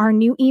 Our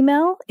new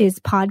email is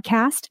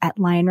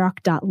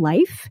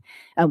podcast@lionrock.life.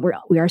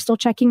 We are still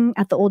checking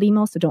at the old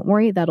email, so don't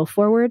worry, that'll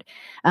forward.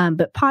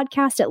 But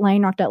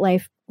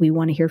podcast@lionrock.life. We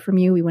want to hear from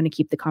you. We want to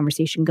keep the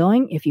conversation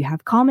going. If you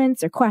have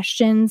comments or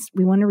questions,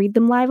 we want to read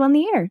them live on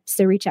the air.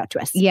 So reach out to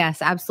us.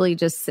 Yes, absolutely.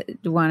 Just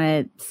want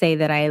to say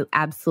that I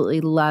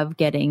absolutely love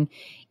getting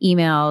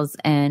emails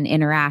and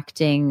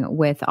interacting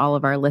with all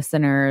of our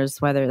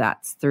listeners, whether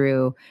that's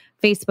through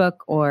Facebook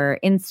or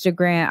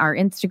Instagram, our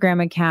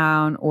Instagram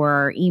account, or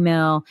our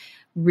email.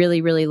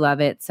 Really, really love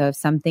it. So if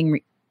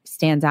something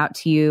stands out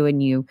to you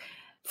and you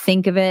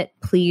think of it,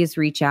 please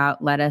reach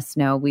out. Let us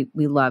know. We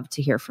love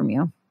to hear from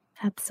you.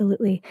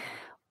 Absolutely.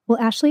 Well,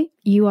 Ashley,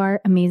 you are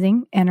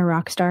amazing and a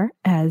rock star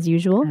as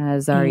usual.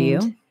 As are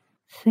you.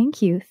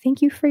 Thank you.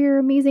 Thank you for your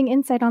amazing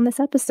insight on this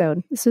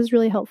episode. This was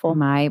really helpful.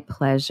 My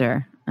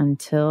pleasure.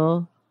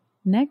 Until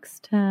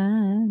next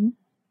time.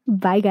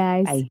 Bye,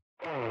 guys. Bye.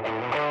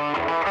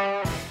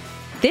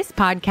 This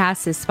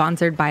podcast is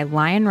sponsored by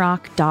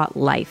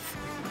lionrock.life.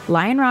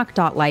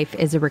 Lionrock.life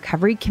is a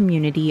recovery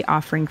community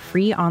offering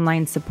free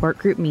online support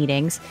group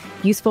meetings,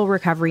 useful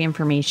recovery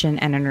information,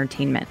 and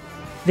entertainment.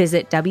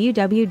 Visit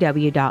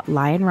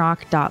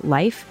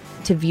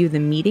www.lionrock.life to view the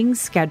meeting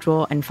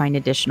schedule and find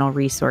additional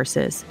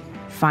resources.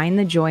 Find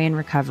the joy in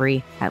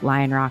recovery at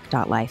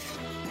lionrock.life.